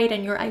pride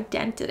and your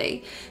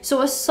identity. So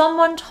as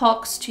someone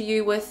talks to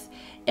you with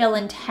ill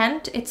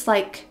intent, it's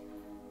like,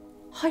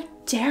 how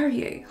dare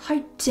you?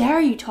 How dare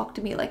you talk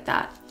to me like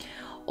that?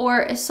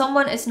 Or if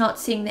someone is not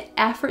seeing the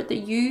effort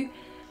that you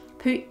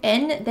put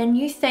in, then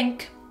you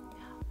think,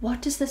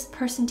 what does this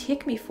person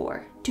take me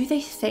for? Do they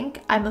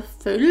think I'm a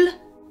fool?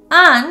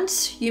 And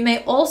you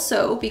may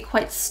also be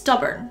quite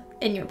stubborn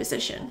in your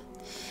position.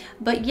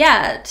 But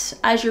yet,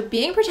 as you're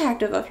being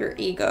protective of your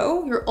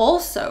ego, you're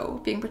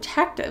also being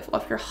protective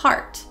of your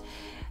heart.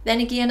 Then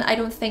again, I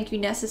don't think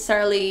you're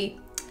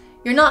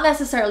not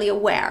necessarily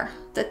aware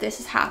that this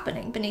is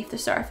happening beneath the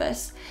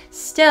surface.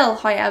 Still,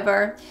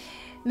 however,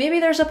 maybe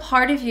there's a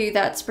part of you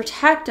that's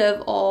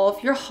protective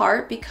of your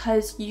heart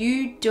because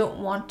you don't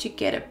want to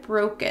get it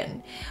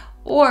broken.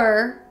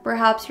 Or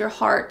perhaps your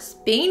heart's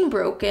been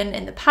broken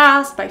in the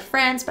past by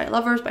friends, by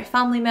lovers, by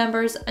family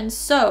members, and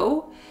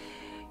so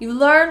you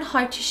learn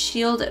how to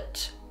shield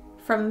it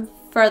from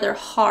further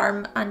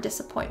harm and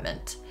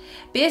disappointment.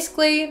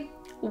 Basically,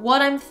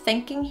 what I'm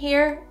thinking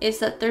here is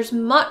that there's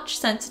much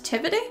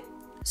sensitivity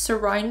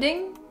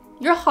surrounding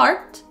your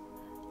heart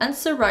and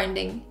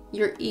surrounding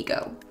your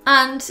ego.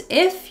 And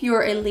if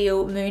you're a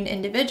Leo moon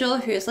individual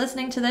who is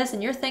listening to this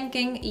and you're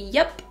thinking,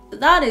 yep,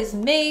 that is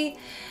me,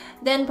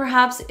 then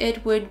perhaps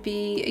it would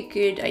be a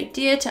good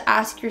idea to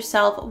ask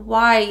yourself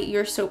why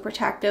you're so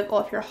protective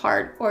of your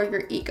heart or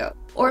your ego.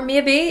 Or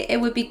maybe it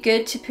would be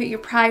good to put your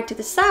pride to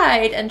the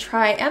side and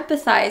try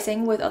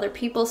empathizing with other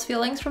people's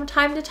feelings from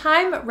time to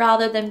time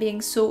rather than being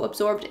so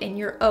absorbed in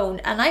your own.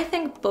 And I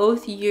think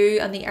both you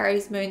and the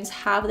Aries moons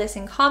have this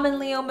in common,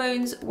 Leo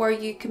moons, where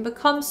you can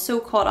become so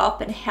caught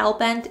up and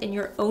hell-bent in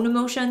your own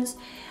emotions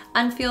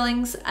and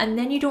feelings, and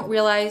then you don't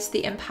realize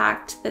the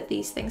impact that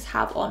these things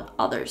have on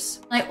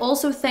others. I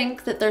also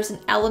think that there's an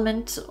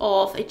element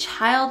of a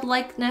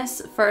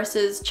childlikeness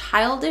versus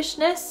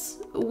childishness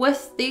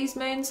with these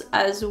moons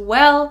as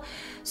well.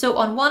 So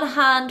on one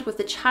hand, with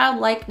the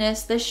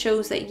childlikeness, this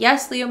shows that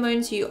yes, Leo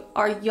moons, you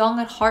are young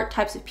at heart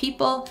types of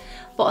people,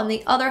 but on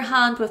the other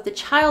hand, with the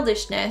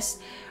childishness,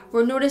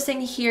 we're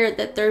noticing here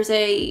that there's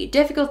a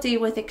difficulty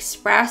with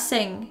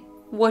expressing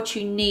what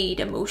you need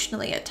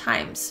emotionally at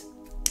times.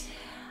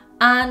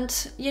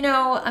 And, you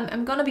know,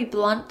 I'm gonna be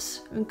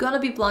blunt. I'm gonna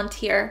be blunt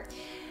here.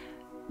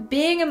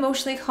 Being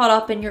emotionally caught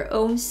up in your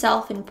own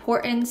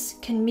self-importance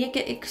can make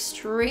it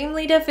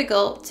extremely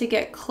difficult to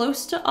get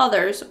close to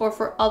others or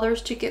for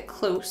others to get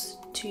close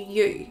to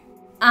you.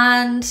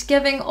 And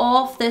giving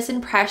off this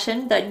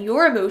impression that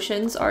your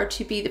emotions are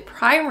to be the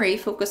primary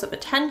focus of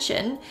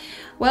attention,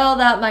 well,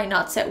 that might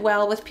not sit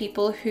well with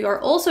people who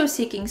are also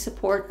seeking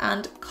support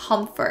and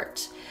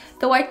comfort.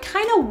 Though I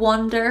kind of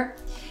wonder,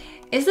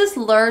 is this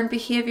learned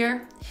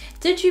behavior?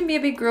 Did you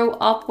maybe grow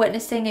up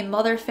witnessing a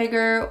mother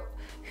figure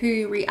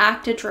who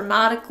reacted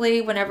dramatically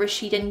whenever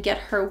she didn't get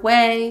her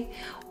way?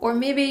 Or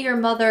maybe your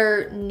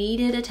mother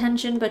needed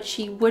attention but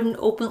she wouldn't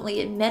openly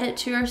admit it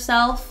to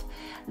herself?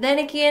 Then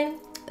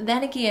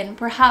again,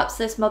 perhaps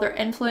this mother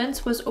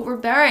influence was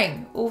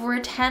overbearing,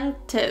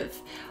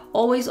 over-attentive,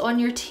 always on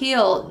your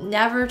tail,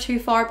 never too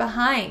far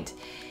behind.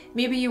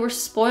 Maybe you were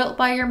spoiled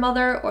by your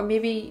mother, or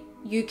maybe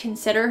you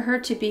consider her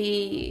to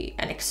be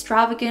an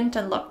extravagant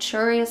and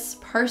luxurious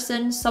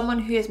person, someone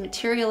who is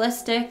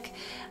materialistic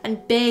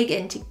and big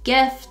into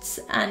gifts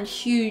and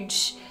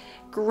huge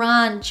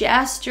grand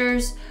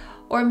gestures.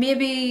 Or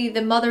maybe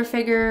the mother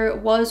figure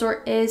was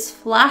or is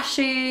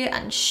flashy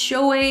and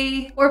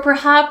showy. Or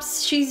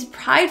perhaps she's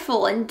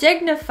prideful and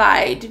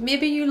dignified.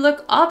 Maybe you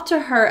look up to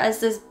her as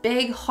this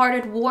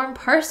big-hearted, warm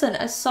person,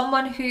 as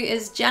someone who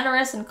is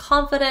generous and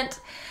confident.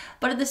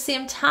 But at the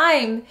same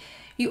time,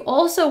 you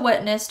also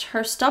witnessed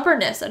her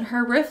stubbornness and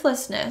her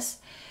ruthlessness.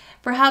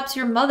 Perhaps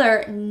your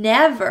mother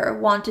never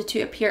wanted to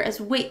appear as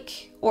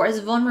weak or as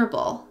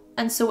vulnerable.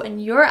 And so in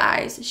your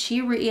eyes, she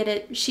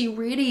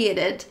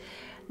radiated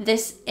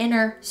this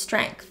inner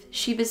strength.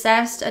 She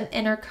possessed an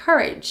inner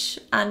courage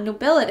and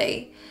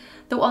nobility.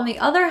 Though on the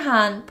other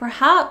hand,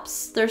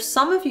 perhaps there's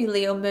some of you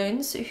Leo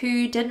moons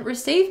who didn't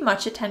receive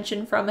much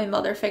attention from a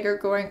mother figure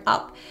growing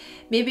up.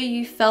 Maybe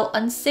you felt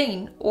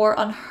unseen or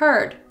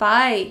unheard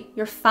by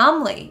your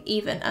family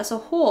even as a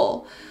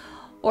whole.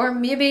 Or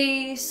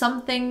maybe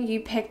something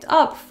you picked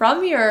up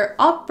from your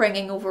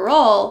upbringing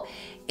overall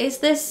is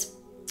this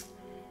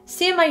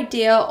same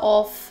idea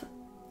of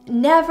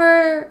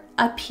never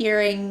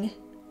appearing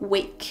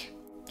weak.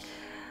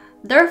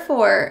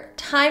 Therefore,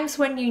 times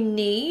when you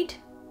need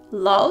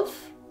love,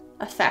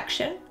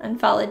 affection, and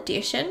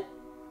validation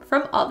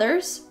from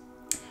others,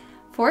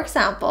 for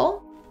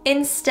example,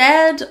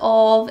 instead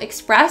of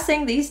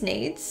expressing these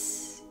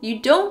needs, you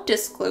don't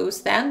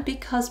disclose them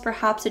because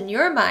perhaps in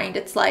your mind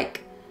it's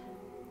like,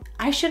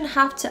 I shouldn't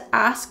have to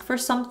ask for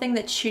something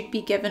that should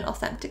be given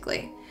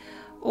authentically.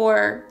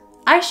 Or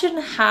I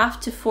shouldn't have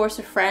to force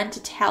a friend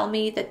to tell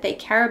me that they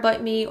care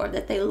about me or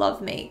that they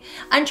love me.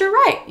 And you're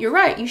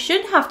right, you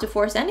shouldn't have to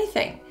force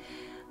anything.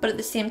 But at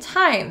the same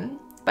time,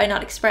 by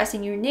not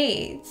expressing your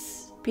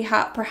needs,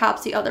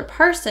 perhaps the other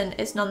person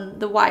is none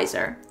the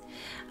wiser.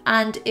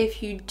 And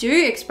if you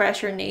do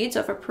express your needs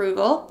of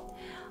approval,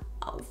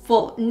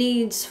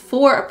 needs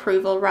for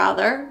approval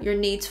rather, your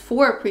needs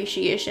for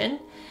appreciation,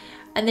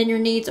 and then your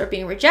needs are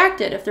being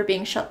rejected, if they're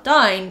being shut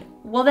down,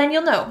 well then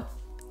you'll know.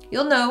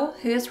 You'll know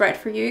who is right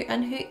for you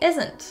and who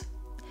isn't.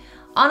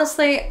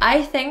 Honestly,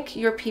 I think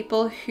you're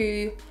people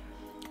who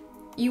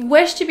you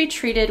wish to be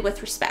treated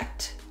with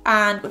respect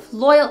and with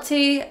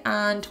loyalty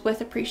and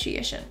with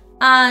appreciation.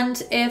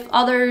 And if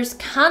others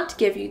can't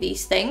give you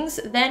these things,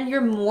 then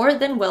you're more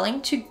than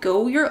willing to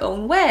go your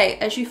own way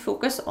as you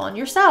focus on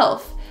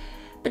yourself.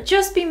 But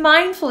just be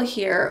mindful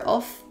here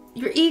of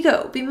your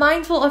ego. Be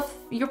mindful of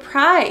your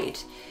pride.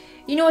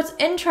 You know, it's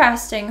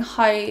interesting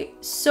how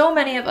so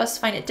many of us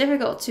find it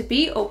difficult to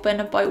be open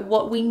about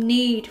what we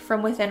need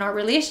from within our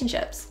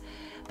relationships.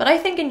 But I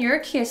think in your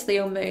case,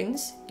 Leo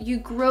moons, you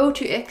grow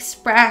to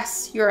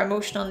express your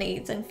emotional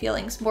needs and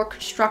feelings more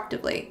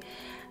constructively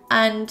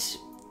and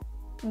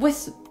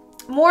with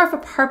more of a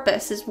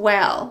purpose as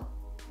well.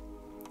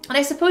 And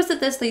I suppose that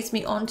this leads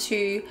me on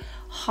to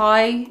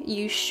how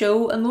you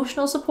show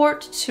emotional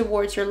support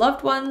towards your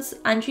loved ones,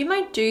 and you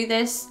might do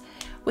this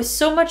with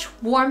so much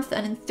warmth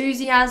and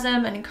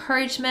enthusiasm and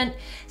encouragement.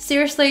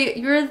 Seriously,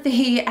 you're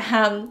the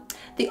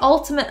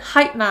ultimate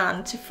hype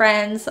man to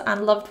friends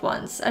and loved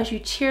ones as you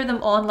cheer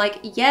them on like,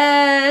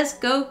 yes,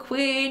 go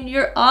queen,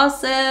 you're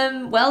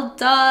awesome, well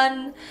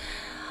done.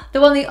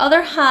 Though on the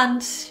other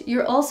hand,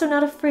 you're also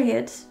not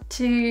afraid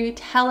to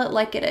tell it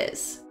like it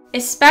is,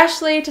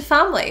 especially to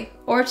family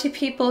or to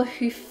people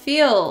who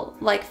feel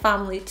like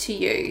family to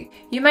you.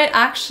 You might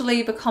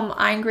actually become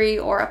angry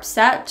or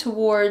upset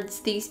towards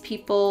these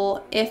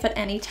people if at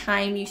any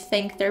time you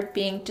think they're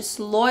being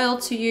disloyal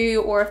to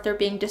you or if they're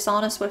being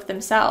dishonest with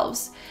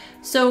themselves.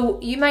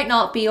 So you might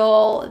not be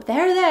all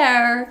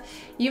there.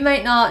 You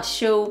might not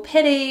show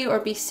pity or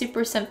be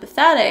super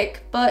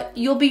sympathetic, but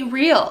you'll be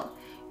real.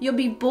 You'll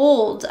be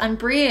bold and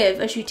brave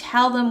as you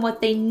tell them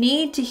what they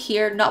need to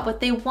hear, not what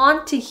they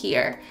want to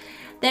hear.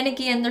 Then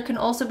again, there can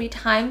also be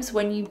times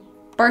when you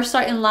burst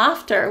out in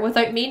laughter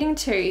without meaning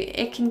to.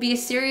 It can be a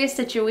serious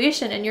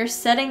situation and you're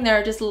sitting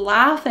there just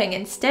laughing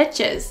in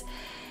stitches.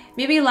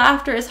 Maybe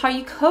laughter is how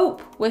you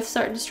cope with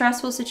certain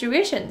stressful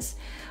situations.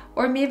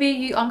 Or maybe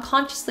you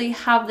unconsciously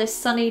have this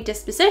sunny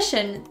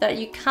disposition that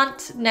you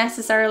can't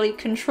necessarily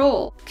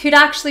control. Could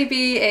actually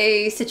be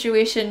a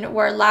situation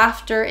where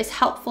laughter is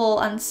helpful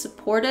and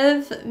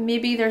supportive.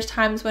 Maybe there's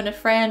times when a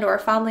friend or a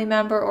family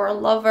member or a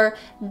lover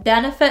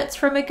benefits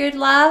from a good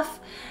laugh.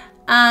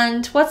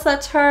 And what's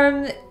that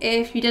term?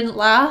 If you didn't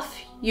laugh,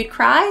 you'd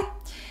cry?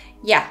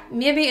 Yeah,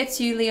 maybe it's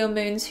you Leo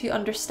moons who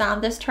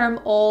understand this term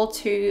all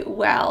too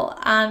well.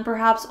 And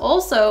perhaps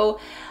also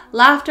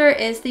laughter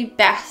is the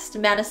best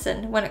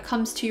medicine when it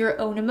comes to your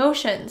own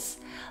emotions.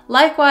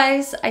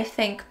 Likewise, I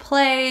think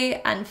play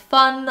and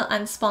fun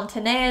and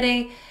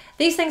spontaneity,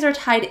 these things are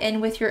tied in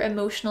with your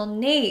emotional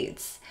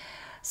needs.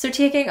 So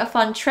taking a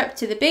fun trip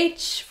to the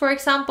beach, for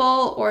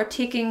example, or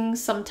taking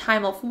some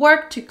time off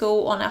work to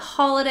go on a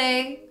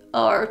holiday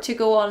or to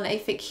go on a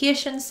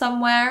vacation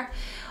somewhere,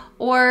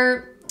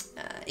 or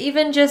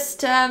even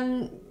just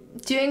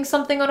doing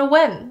something on a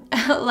whim,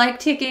 like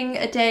taking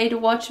a day to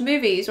watch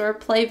movies or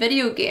play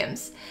video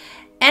games.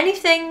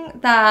 anything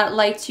that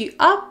lights you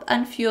up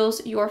and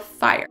fuels your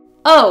fire.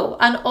 Oh,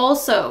 and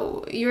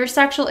also your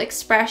sexual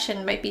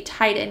expression might be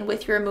tied in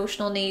with your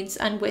emotional needs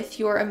and with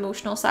your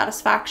emotional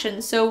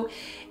satisfaction. So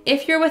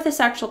if you're with a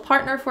sexual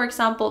partner, for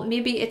example,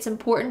 maybe it's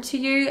important to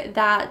you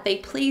that they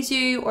please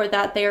you or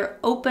that they're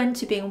open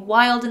to being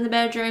wild in the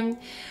bedroom.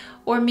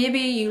 Or maybe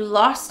you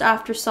lust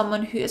after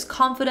someone who is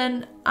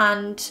confident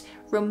and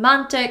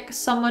romantic,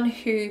 someone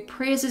who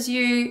praises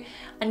you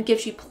and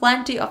gives you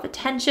plenty of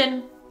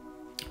attention.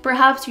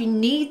 Perhaps you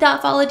need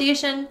that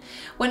validation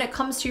when it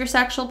comes to your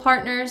sexual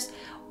partners,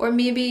 or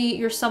maybe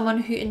you're someone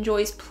who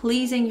enjoys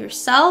pleasing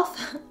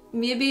yourself.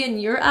 Maybe in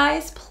your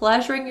eyes,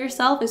 pleasuring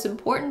yourself is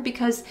important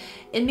because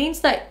it means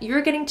that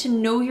you're getting to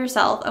know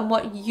yourself and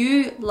what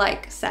you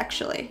like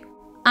sexually.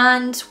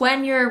 And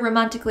when you're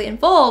romantically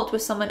involved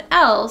with someone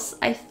else,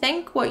 I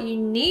think what you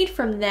need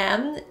from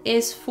them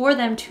is for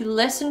them to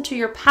listen to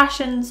your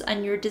passions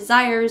and your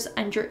desires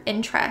and your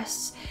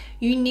interests.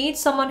 You need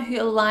someone who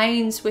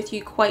aligns with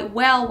you quite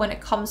well when it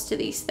comes to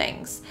these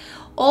things.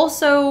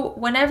 Also,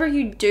 whenever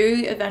you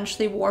do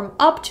eventually warm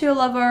up to a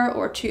lover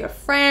or to a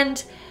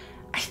friend,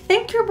 I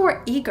think you're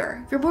more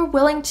eager, you're more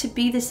willing to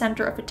be the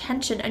center of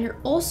attention, and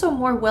you're also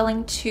more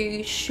willing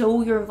to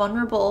show your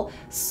vulnerable,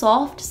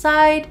 soft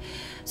side.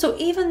 So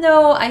even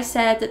though I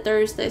said that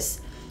there's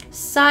this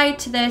side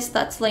to this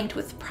that's linked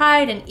with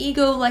pride and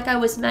ego, like I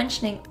was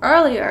mentioning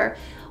earlier,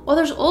 well,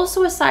 there's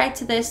also a side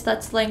to this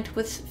that's linked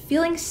with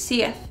feeling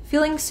safe,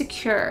 feeling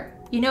secure,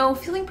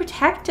 feeling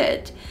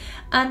protected.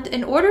 And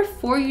in order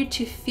for you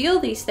to feel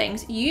these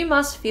things, you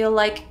must feel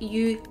like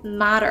you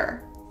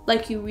matter,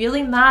 like you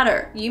really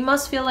matter. You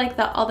must feel like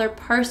that other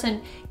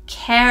person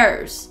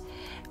cares,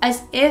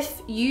 as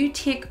if you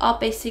take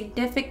up a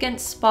significant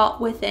spot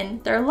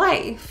within their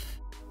life.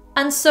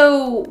 And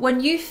so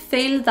when you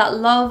feel that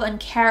love and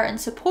care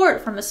and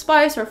support from a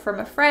spouse or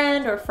from a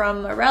friend or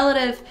from a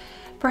relative,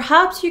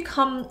 perhaps you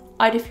come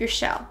out of your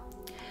shell.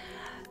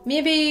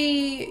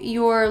 Maybe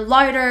you're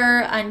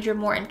louder and you're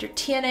more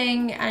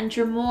entertaining and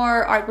you're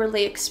more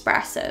outwardly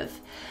expressive.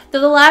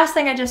 Though the last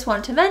thing I just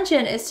want to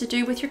mention is to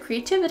do with your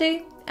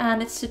creativity,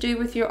 and it's to do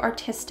with your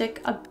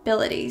artistic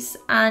abilities.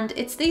 And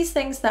it's these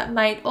things that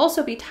might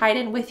also be tied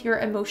in with your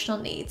emotional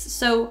needs.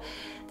 So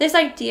this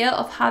idea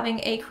of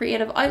having a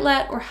creative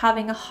outlet or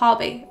having a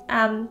hobby,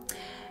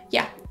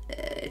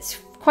 it's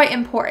quite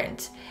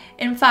important.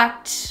 In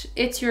fact,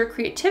 it's your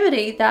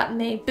creativity that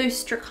may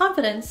boost your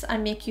confidence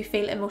and make you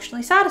feel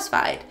emotionally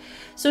satisfied.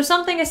 So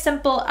something as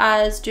simple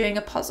as doing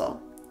a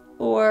puzzle,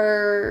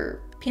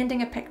 or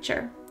painting a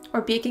picture,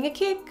 or baking a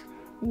cake,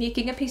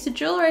 making a piece of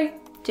jewelry,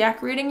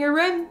 decorating your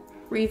room,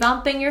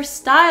 revamping your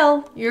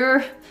style,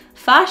 your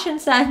fashion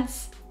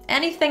sense,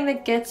 anything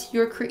that gets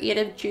your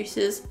creative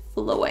juices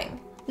flowing.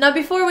 Now,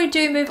 before we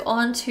do move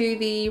on to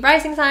the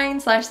rising sign /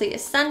 the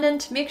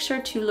ascendant, make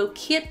sure to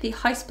locate the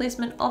house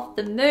placement of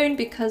the moon,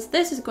 because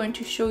this is going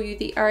to show you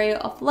the area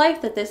of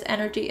life that this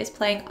energy is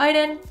playing out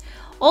in.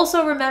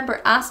 Also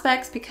remember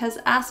aspects, because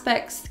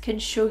aspects can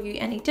show you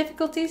any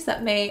difficulties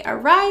that may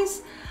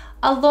arise,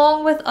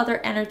 along with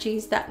other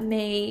energies that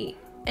may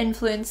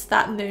influence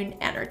that moon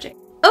energy.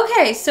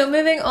 Okay, so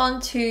moving on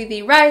to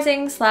the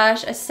rising /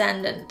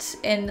 ascendant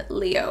in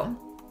Leo.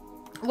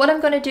 What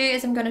I'm going to do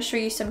is I'm going to show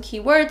you some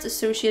keywords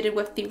associated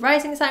with the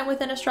rising sign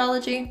within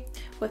astrology,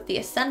 with the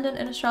ascendant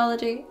in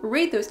astrology.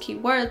 Read those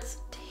keywords,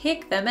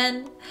 take them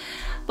in.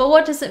 But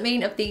what does it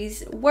mean if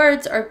these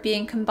words are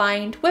being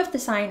combined with the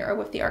sign or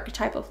with the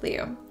archetype of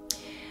Leo?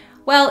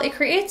 Well, it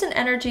creates an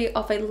energy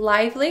of a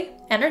lively,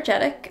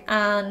 energetic,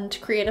 and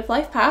creative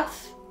life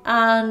path,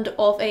 and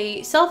of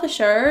a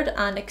self-assured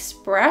and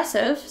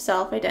expressive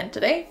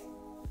self-identity.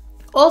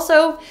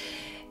 Also,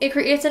 it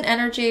creates an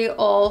energy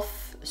of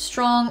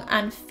strong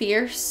and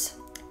fierce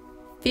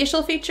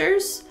facial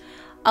features,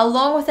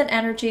 along with an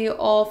energy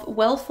of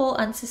willful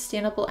and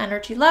sustainable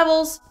energy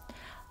levels.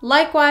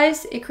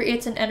 Likewise, it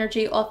creates an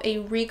energy of a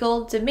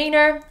regal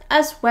demeanor,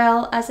 as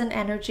well as an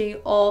energy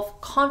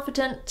of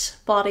confident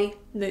body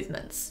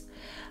movements.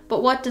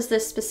 But what does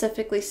this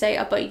specifically say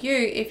about you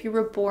if you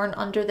were born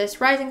under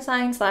this rising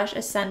sign /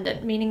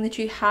 ascendant, meaning that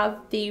you have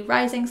the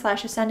rising /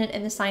 ascendant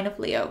in the sign of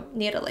Leo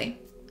natally?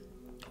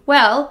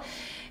 Well,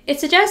 it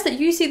suggests that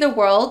you see the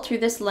world through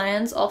this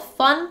lens of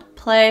fun,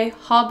 play,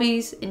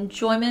 hobbies,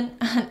 enjoyment,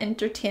 and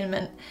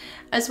entertainment,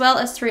 as well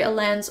as through a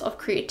lens of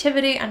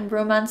creativity and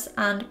romance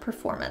and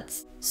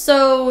performance.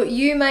 So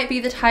you might be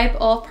the type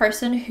of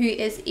person who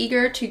is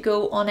eager to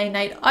go on a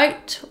night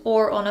out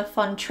or on a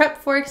fun trip,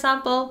 for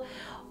example,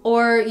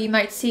 or you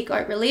might seek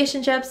out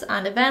relationships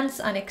and events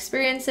and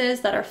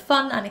experiences that are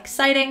fun and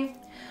exciting.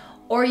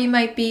 Or you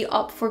might be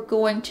up for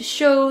going to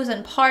shows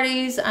and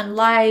parties and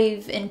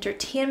live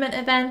entertainment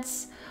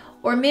events.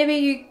 Or maybe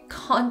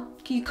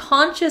you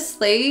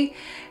consciously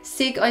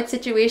seek out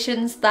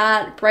situations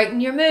that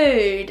brighten your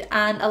mood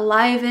and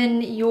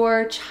enliven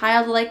your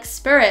childlike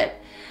spirit.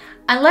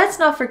 And let's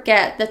not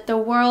forget that the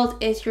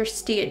world is your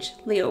stage,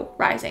 Leo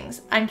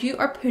risings, and you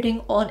are putting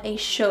on a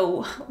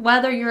show,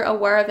 whether you're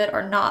aware of it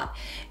or not.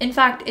 In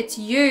fact, it's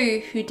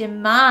you who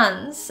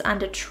demands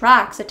and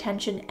attracts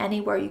attention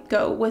anywhere you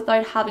go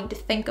without having to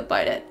think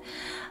about it.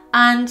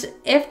 And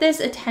if this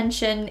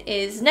attention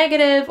is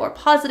negative or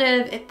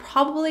positive, it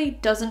probably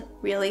doesn't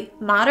really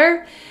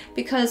matter,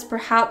 because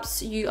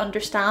perhaps you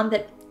understand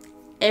that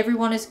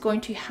everyone is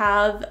going to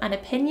have an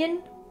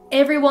opinion.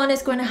 Everyone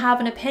is going to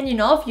have an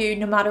opinion of you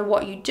no matter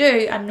what you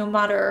do and no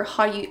matter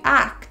how you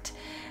act.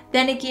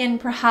 Then again,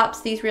 perhaps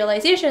these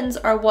realizations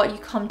are what you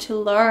come to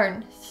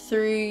learn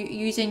through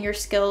using your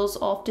skills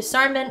of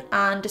discernment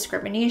and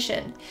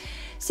discrimination.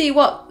 See,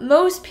 what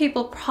most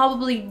people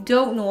probably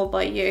don't know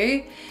about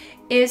you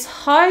is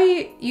how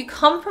you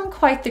come from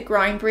quite the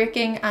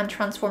groundbreaking and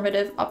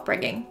transformative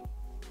upbringing.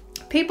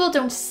 People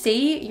don't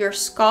see your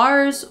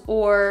scars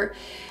or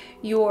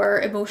your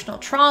emotional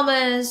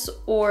traumas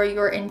or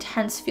your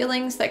intense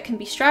feelings that can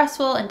be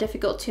stressful and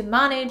difficult to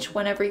manage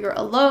whenever you're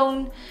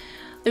alone.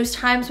 Those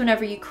times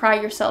whenever you cry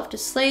yourself to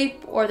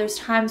sleep, or those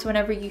times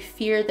whenever you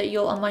fear that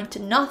you'll amount to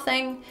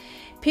nothing.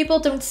 People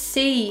don't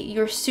see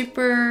your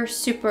super,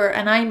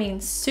 and I mean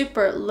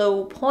super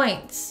low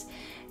points.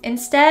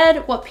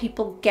 Instead, what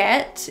people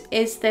get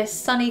is this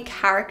sunny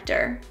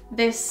character,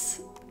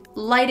 this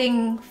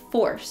lighting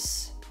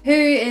force, who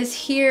is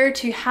here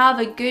to have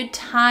a good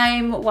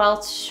time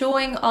whilst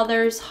showing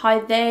others how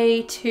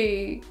they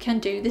too can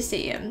do the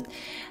same.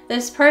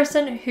 This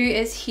person who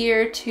is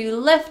here to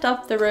lift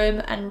up the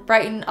room and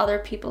brighten other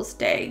people's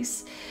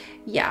days.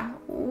 Yeah,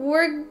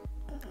 we're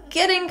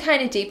getting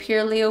kind of deep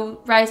here,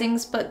 Leo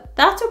risings, but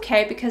that's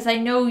okay because I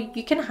know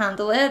you can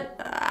handle it.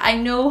 I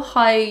know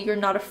how you're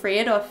not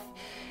afraid of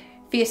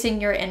facing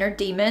your inner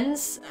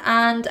demons,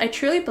 and I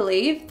truly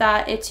believe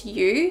that it's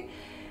you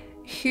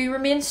who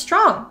remains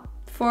strong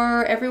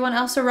for everyone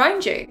else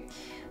around you.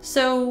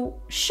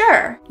 So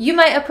sure, you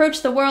might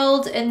approach the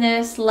world in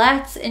this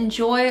let's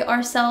enjoy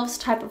ourselves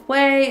type of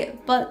way,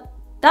 but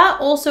that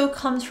also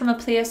comes from a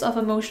place of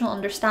emotional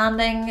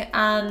understanding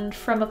and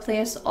from a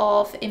place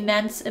of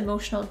immense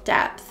emotional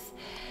depth.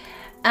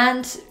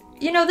 And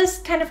you know, this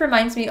kind of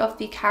reminds me of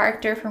the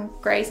character from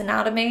Grey's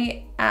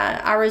Anatomy.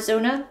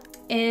 Arizona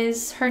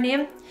is her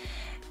name,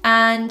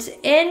 and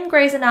in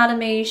Grey's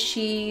Anatomy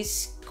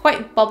she's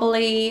quite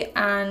bubbly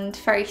and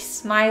very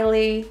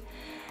smiley,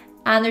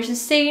 and there's a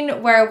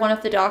scene where one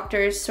of the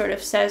doctors sort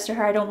of says to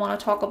her, I don't want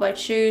to talk about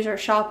shoes or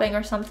shopping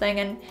or something.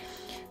 And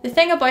the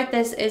thing about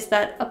this is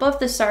that above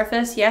the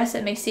surface, yes,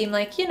 it may seem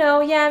like, you know,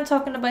 yeah, I'm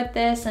talking about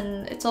this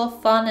and it's all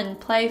fun and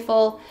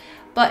playful,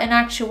 but in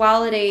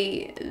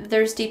actuality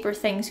there's deeper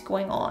things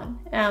going on.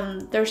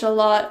 There's a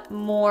lot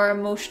more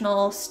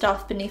emotional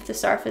stuff beneath the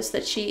surface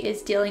that she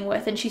is dealing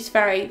with, and she's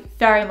very,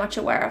 very much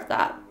aware of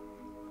that.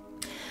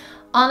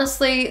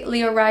 Honestly,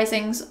 Leo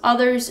risings,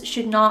 others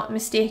should not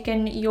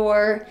mistaken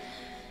your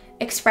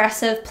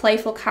expressive,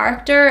 playful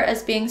character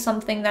as being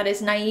something that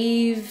is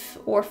naive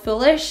or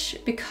foolish,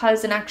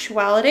 because in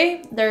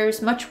actuality,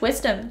 there's much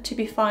wisdom to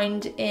be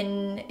found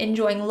in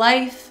enjoying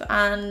life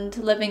and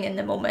living in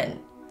the moment,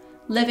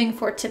 living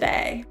for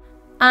today.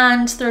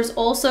 And there's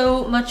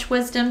also much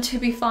wisdom to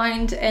be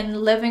found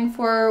in living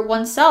for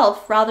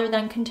oneself rather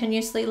than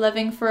continuously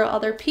living for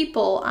other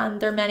people and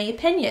their many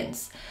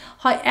opinions.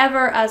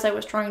 However, as I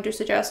was trying to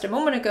suggest a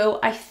moment ago,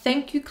 I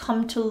think you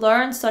come to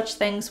learn such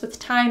things with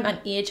time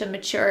and age and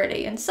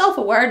maturity and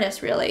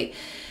self-awareness, really.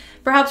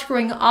 Perhaps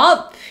growing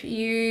up,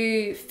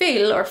 you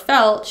feel or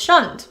felt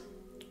shunned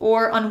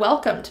or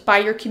unwelcomed by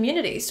your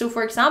community. So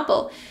for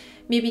example,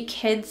 maybe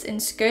kids in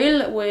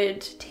school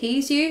would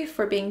tease you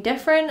for being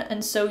different,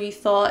 and so you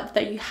thought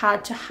that you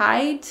had to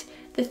hide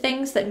the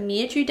things that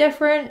made you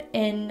different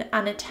in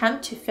an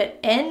attempt to fit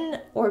in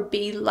or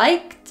be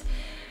liked.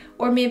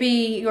 Or maybe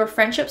your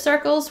friendship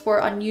circles were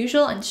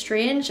unusual and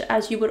strange,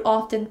 as you would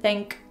often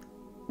think,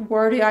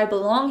 where do I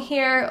belong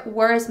here?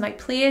 Where is my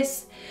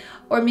place?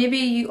 Or maybe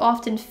you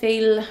often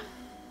feel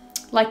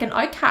like an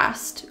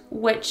outcast,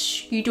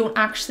 which you don't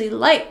actually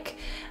like.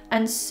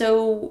 And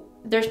so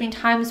there's been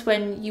times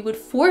when you would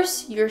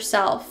force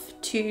yourself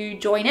to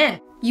join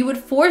in. You would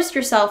force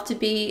yourself to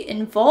be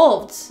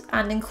involved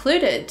and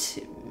included.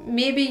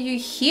 Maybe you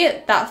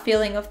hate that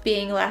feeling of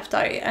being left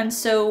out, and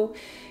so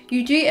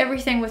you do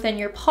everything within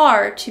your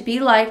power to be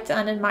liked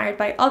and admired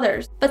by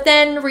others. But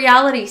then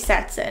reality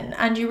sets in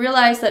and you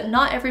realize that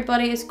not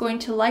everybody is going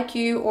to like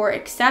you or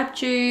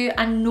accept you,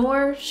 and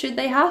nor should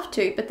they have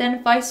to. But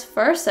then vice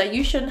versa,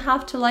 you shouldn't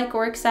have to like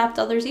or accept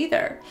others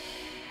either.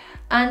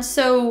 And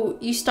so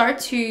you start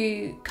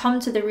to come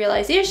to the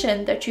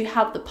realization that you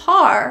have the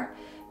power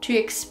to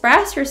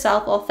express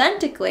yourself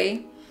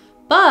authentically,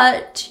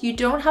 but you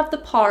don't have the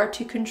power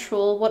to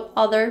control what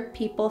other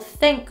people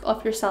think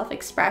of your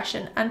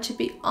self-expression. And to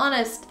be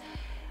honest,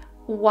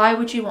 why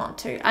would you want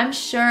to? I'm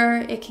sure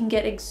it can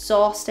get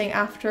exhausting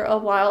after a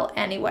while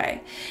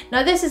anyway.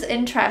 Now this is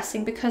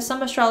interesting because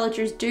some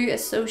astrologers do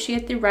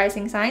associate the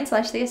rising sign /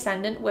 the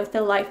ascendant with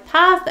the life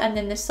path, and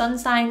then the sun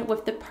sign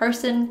with the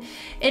person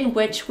in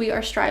which we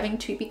are striving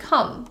to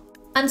become.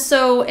 And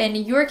so in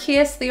your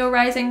case, Leo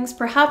risings,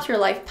 perhaps your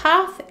life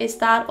path is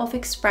that of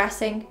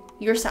expressing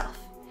yourself,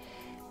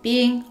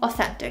 being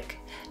authentic,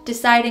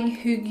 deciding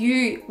who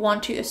you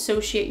want to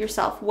associate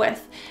yourself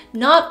with,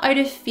 not out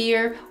of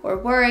fear or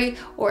worry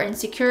or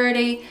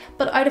insecurity,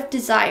 but out of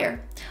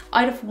desire,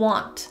 out of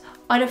want,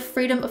 out of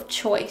freedom of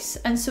choice.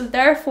 And so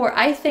therefore,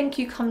 I think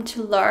you come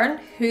to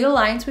learn who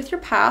aligns with your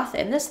path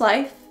in this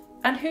life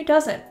and who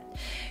doesn't.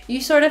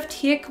 You sort of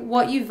take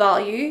what you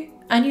value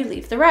and you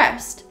leave the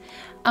rest.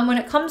 And when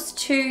it comes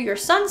to your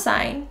sun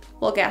sign,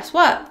 well, guess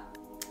what?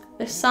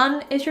 The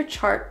sun is your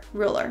chart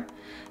ruler.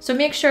 So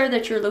make sure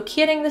that you're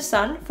locating the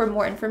sun for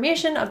more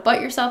information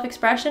about your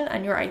self-expression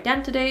and your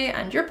identity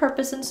and your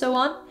purpose and so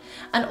on.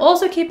 And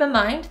also keep in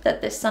mind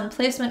that this sun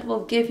placement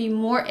will give you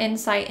more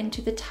insight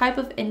into the type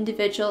of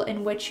individual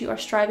in which you are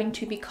striving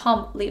to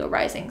become, Leo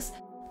risings.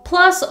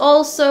 Plus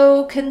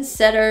also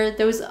consider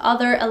those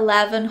other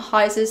 11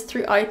 houses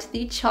throughout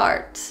the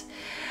chart.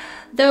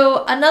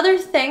 Though another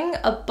thing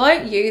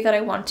about you that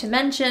I want to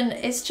mention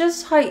is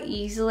just how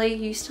easily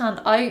you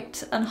stand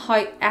out and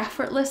how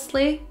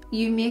effortlessly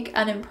you make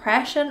an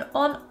impression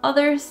on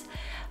others.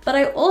 But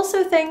I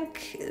also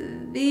think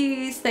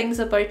these things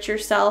about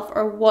yourself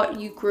are what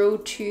you grow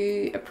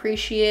to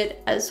appreciate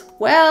as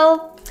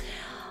well.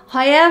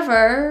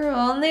 However,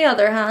 on the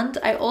other hand,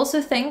 I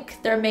also think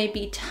there may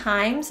be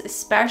times,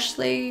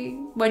 especially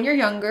when you're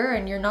younger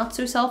and you're not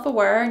so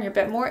self-aware and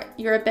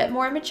you're a bit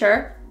more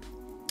immature,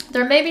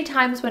 there may be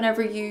times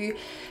whenever you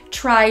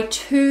try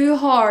too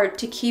hard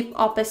to keep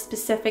up a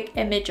specific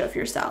image of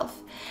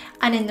yourself,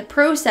 and in the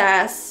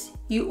process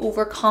you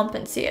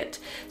overcompensate.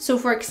 So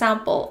for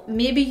example,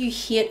 maybe you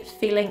hate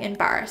feeling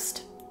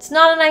embarrassed. It's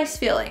not a nice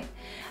feeling,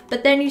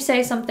 but then you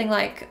say something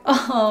like,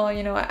 oh,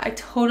 you know, I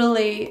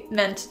totally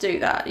meant to do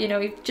that. You know,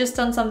 you've just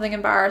done something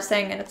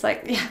embarrassing, and it's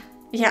like,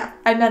 yeah,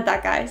 I meant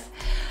that, guys.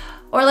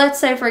 Or let's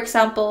say, for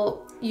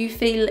example, you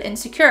feel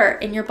insecure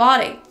in your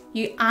body.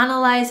 You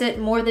analyze it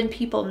more than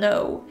people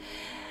know.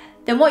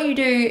 Then what you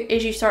do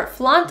is you start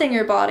flaunting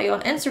your body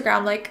on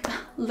Instagram, like,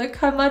 look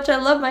how much I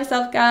love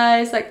myself,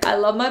 guys. Like, I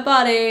love my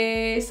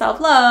body,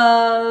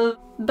 self-love.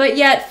 But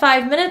yet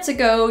 5 minutes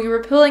ago, you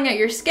were pulling at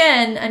your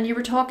skin and you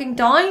were talking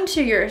down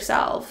to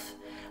yourself.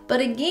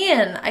 But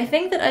again, I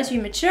think that as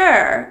you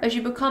mature, as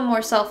you become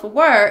more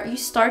self-aware, you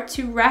start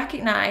to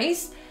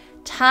recognize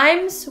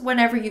times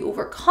whenever you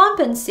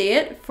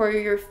overcompensate for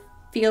your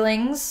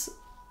feelings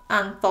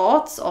and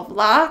thoughts of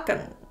lack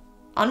and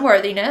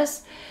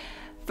unworthiness,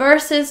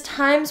 versus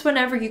times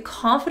whenever you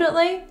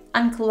confidently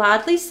and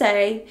gladly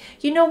say,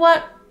 you know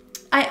what,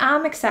 I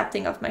am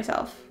accepting of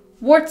myself,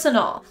 warts and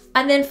all.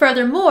 And then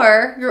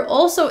furthermore, you're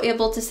also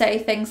able to say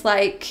things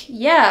like,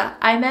 yeah,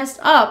 I messed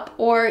up,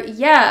 or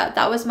yeah,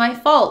 that was my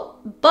fault.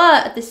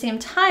 But at the same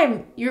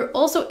time, you're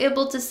also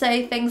able to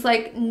say things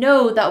like,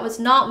 no, that was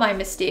not my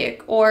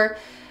mistake, or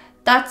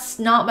that's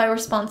not my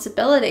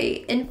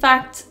responsibility. In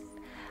fact,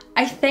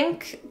 I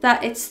think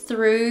that it's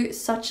through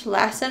such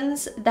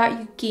lessons that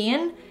you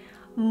gain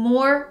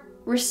more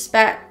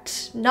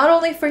respect, not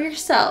only for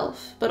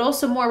yourself, but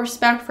also more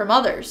respect from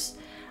others.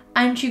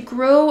 And you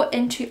grow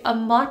into a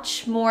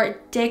much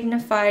more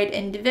dignified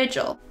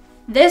individual.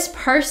 This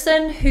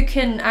person who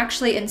can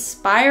actually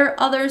inspire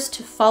others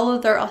to follow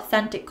their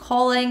authentic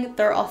calling,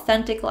 their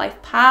authentic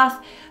life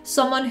path,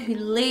 someone who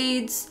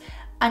leads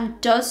and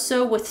does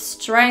so with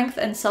strength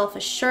and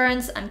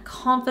self-assurance and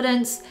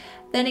confidence.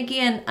 Then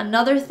again,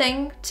 another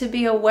thing to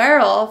be aware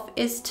of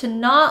is to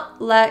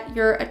not let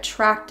your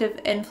attractive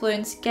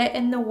influence get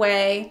in the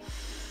way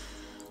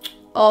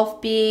of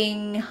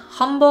being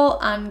humble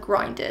and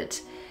grounded.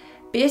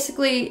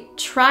 Basically,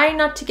 try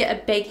not to get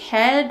a big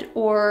head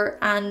or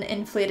an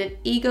inflated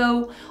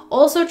ego.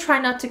 Also, try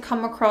not to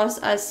come across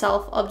as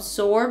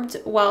self-absorbed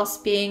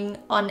whilst being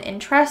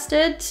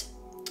uninterested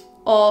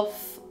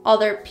of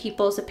other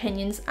people's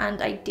opinions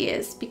and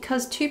ideas.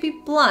 Because to be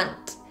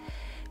blunt,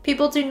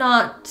 people do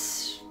not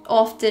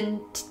often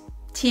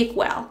take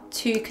well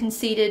to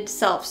conceited,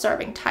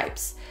 self-serving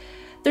types.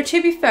 Though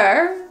to be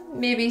fair,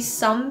 maybe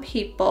some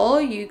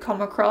people you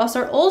come across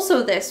are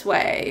also this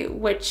way,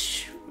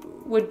 which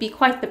would be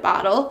quite the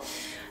battle.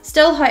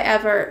 Still,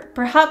 however,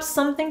 perhaps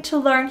something to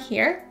learn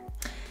here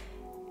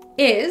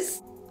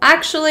is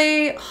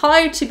actually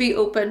how to be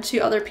open to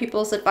other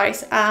people's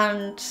advice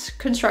and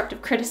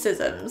constructive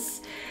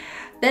criticisms.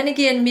 Then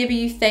again, maybe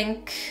you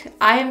think,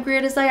 I am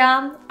great as I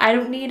am, I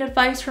don't need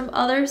advice from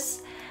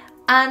others.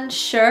 And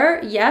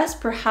sure, yes,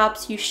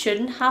 perhaps you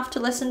shouldn't have to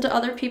listen to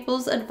other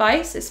people's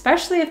advice,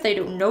 especially if they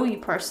don't know you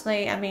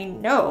personally. I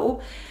mean,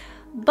 no.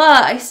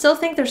 But I still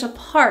think there's a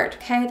part,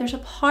 okay? There's a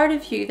part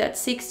of you that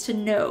seeks to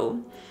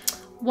know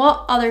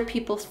what other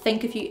people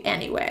think of you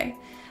anyway.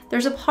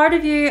 There's a part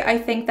of you, I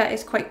think, that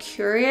is quite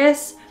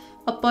curious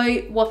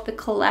about what the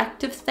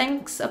collective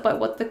thinks, about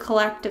what the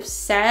collective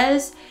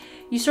says.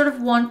 You sort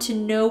of want to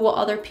know what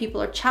other people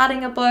are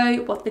chatting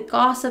about, what the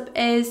gossip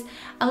is.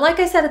 And like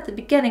I said at the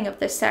beginning of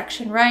this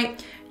section,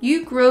 right?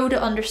 You grow to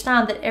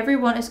understand that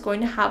everyone is going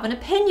to have an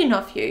opinion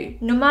of you,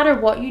 no matter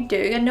what you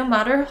do and no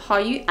matter how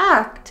you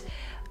act.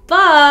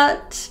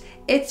 But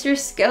It's your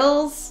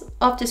skills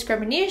of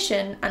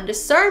discrimination and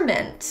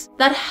discernment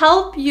that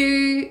help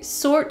you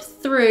sort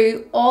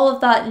through all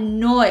of that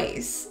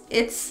noise.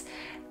 It's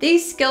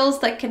these skills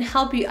that can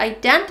help you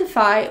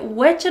identify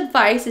which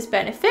advice is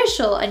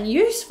beneficial and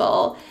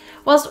useful,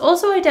 whilst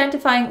also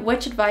identifying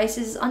which advice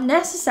is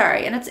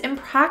unnecessary and it's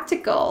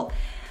impractical.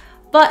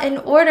 But in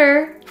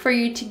order for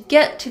you to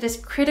get to this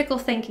critical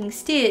thinking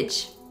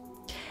stage,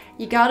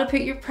 you gotta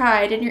put your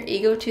pride and your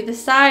ego to the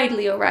side,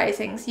 Leo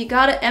risings. You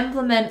gotta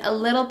implement a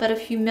little bit of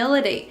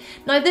humility.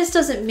 Now, this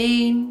doesn't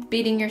mean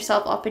beating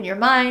yourself up in your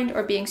mind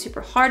or being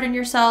super hard on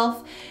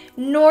yourself,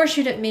 nor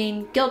should it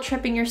mean guilt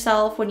tripping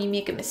yourself when you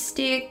make a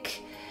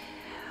mistake,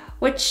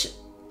 which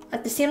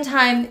at the same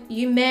time,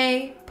 you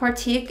may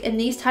partake in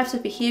these types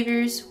of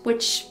behaviors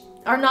which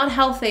are not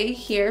healthy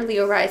here,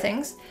 Leo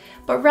risings,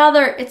 but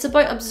rather it's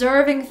about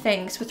observing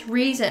things with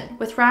reason,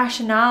 with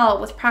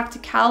rationale, with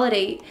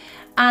practicality.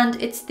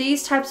 And it's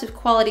these types of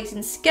qualities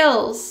and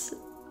skills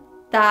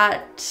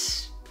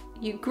that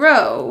you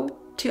grow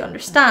to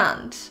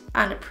understand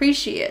and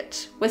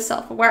appreciate with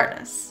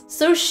self-awareness.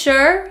 So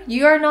sure,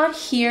 you are not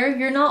here,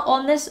 you're not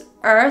on this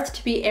earth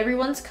to be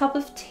everyone's cup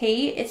of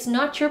tea. It's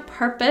not your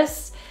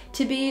purpose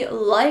to be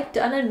liked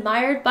and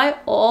admired by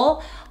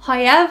all.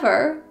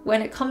 However,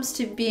 when it comes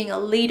to being a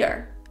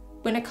leader,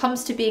 when it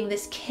comes to being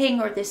this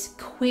king or this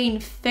queen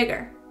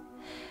figure,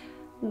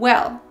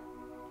 well,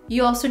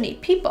 you also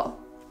need people.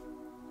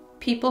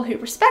 People who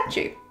respect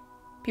you,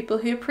 people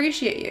who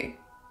appreciate you,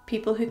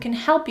 people who can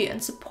help you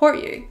and support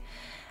you.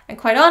 And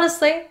quite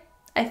honestly,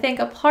 I think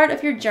a part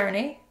of your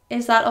journey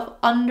is that of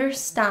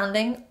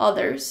understanding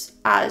others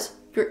as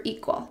your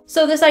equal.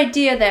 So this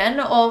idea then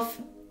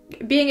of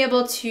being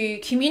able to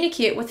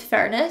communicate with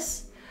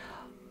fairness,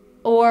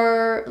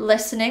 or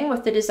listening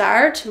with the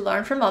desire to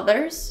learn from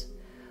others,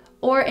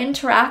 or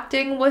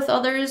interacting with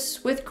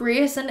others with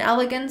grace and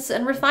elegance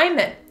and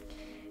refinement.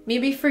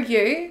 Maybe for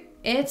you,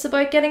 it's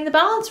about getting the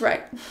balance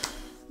right.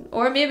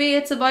 Or maybe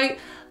it's about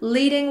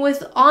leading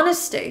with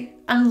honesty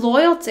and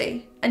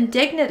loyalty and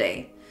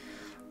dignity,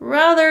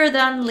 rather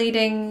than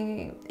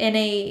leading in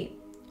a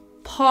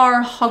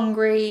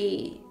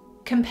power-hungry,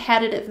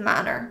 competitive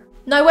manner.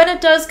 Now, when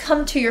it does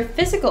come to your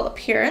physical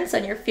appearance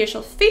and your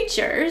facial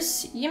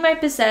features, you might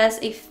possess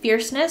a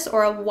fierceness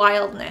or a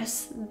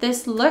wildness,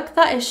 this look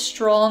that is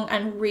strong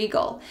and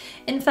regal.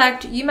 In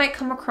fact, you might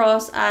come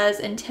across as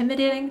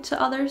intimidating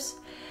to others.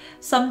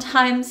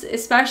 Sometimes,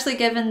 especially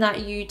given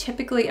that you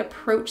typically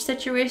approach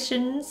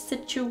situations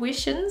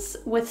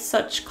with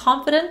such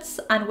confidence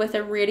and with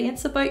a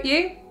radiance about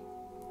you.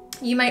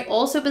 You might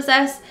also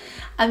possess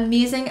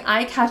amazing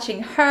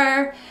eye-catching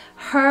hair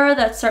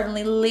that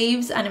certainly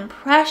leaves an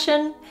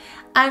impression,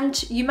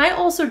 and you might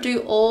also do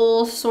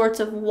all sorts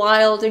of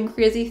wild and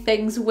crazy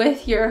things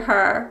with your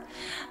hair.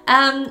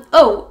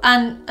 Oh,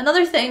 and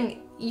another thing,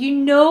 you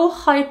know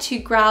how to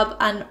grab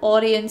an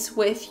audience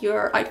with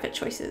your outfit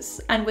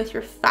choices and with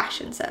your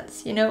fashion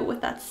sense, you know,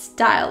 with that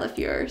style of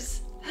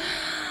yours.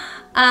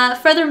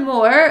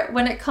 Furthermore,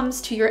 when it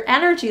comes to your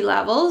energy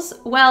levels,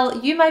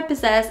 well, you might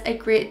possess a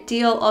great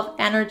deal of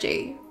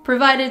energy,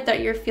 provided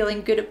that you're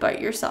feeling good about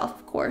yourself,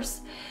 of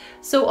course.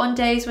 So on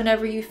days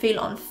whenever you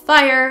feel on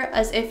fire,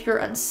 as if you're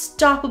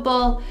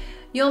unstoppable,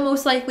 you'll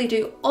most likely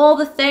do all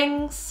the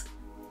things.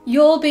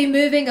 You'll be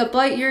moving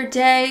about your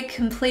day,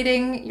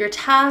 completing your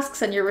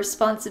tasks and your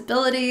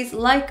responsibilities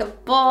like a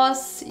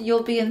boss.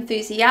 You'll be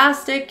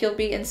enthusiastic, you'll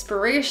be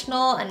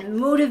inspirational and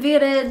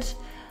motivated.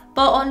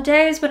 But on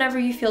days whenever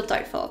you feel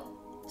doubtful,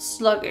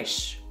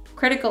 sluggish,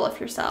 critical of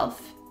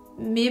yourself,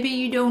 maybe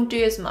you don't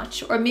do as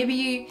much, or maybe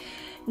you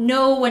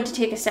know when to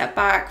take a step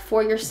back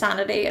for your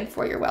sanity and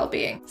for your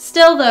well-being.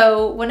 Still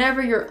though,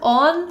 whenever you're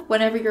on,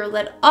 whenever you're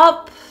lit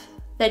up,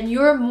 then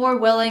you're more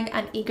willing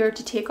and eager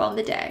to take on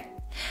the day.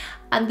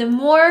 And the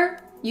more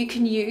you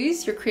can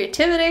use your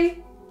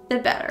creativity, the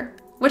better.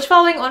 Which,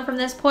 following on from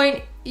this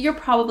point, you're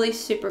probably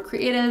super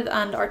creative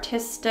and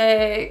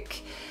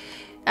artistic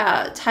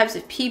types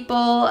of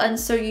people, and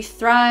so you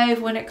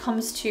thrive when it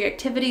comes to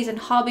activities and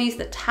hobbies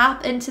that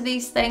tap into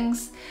these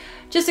things.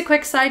 Just a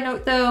quick side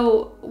note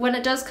though, when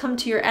it does come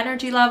to your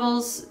energy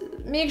levels,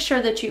 make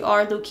sure that you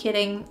are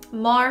locating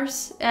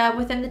Mars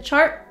within the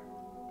chart,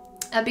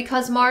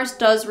 because Mars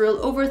does rule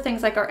over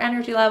things like our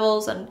energy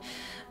levels and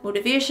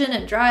motivation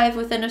and drive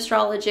within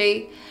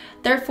astrology.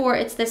 Therefore,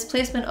 it's this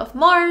placement of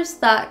Mars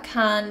that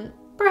can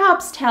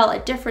perhaps tell a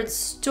different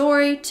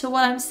story to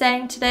what I'm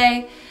saying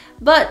today,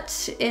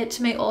 but it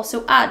may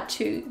also add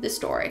to the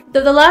story.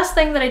 Though the last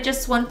thing that I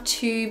just want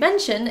to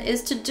mention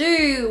is to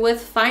do with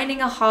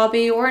finding a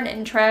hobby or an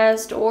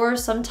interest or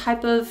some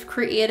type of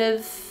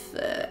creative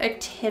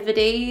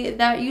activity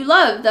that you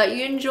love, that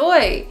you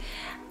enjoy.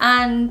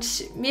 And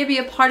maybe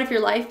a part of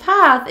your life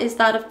path is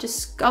that of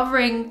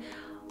discovering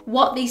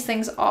what these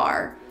things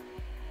are.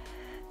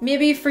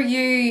 Maybe for you,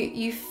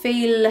 you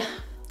feel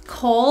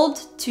called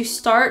to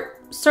start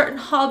certain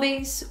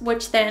hobbies,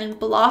 which then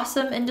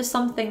blossom into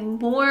something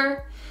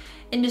more,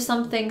 into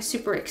something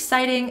super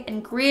exciting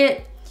and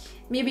great.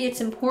 Maybe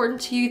it's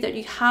important to you that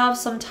you have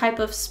some type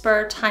of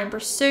spare time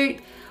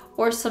pursuit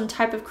or some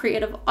type of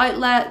creative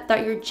outlet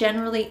that you're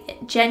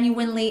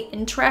genuinely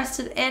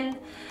interested in.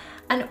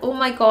 And oh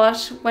my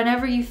gosh,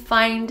 whenever you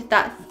find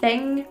that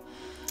thing,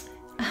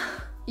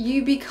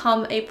 you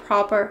become a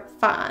proper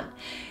fan.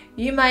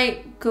 You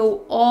might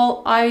go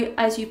all out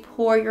as you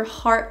pour your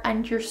heart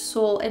and your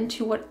soul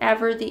into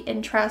whatever the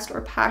interest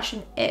or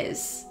passion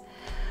is.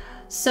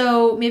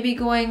 So maybe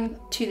going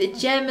to the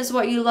gym is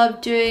what you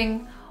love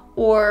doing,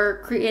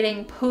 or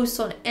creating posts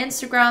on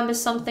Instagram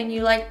is something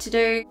you like to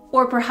do,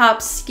 or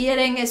perhaps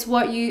skating is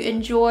what you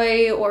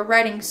enjoy, or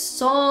writing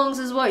songs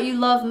is what you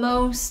love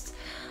most.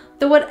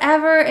 Though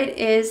whatever it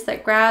is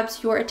that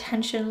grabs your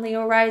attention,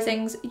 Leo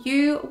risings,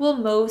 you will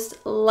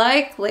most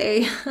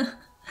likely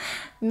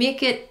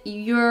make it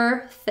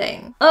your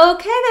thing.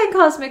 Okay then,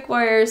 Cosmic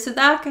Warriors, so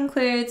that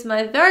concludes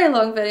my very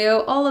long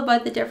video all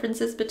about the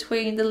differences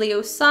between the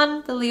Leo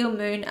Sun, the Leo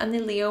Moon, and the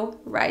Leo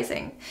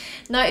Rising.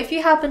 Now, if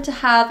you happen to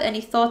have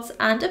any thoughts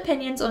and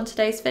opinions on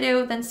today's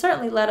video, then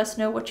certainly let us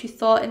know what you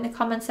thought in the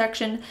comment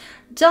section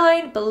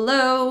down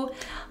below.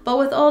 But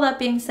with all that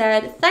being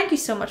said, thank you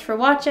so much for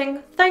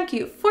watching, thank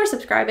you for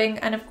subscribing,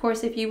 and of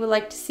course if you would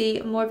like to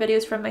see more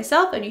videos from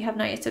myself and you have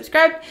not yet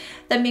subscribed,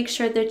 then make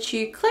sure that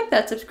you click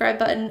that subscribe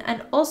button,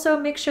 and also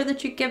make sure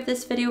that you give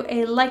this video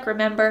a like,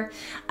 remember,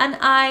 and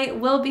I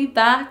will be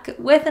back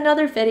with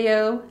another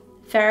video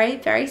very,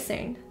 very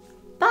soon.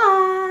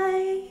 Bye!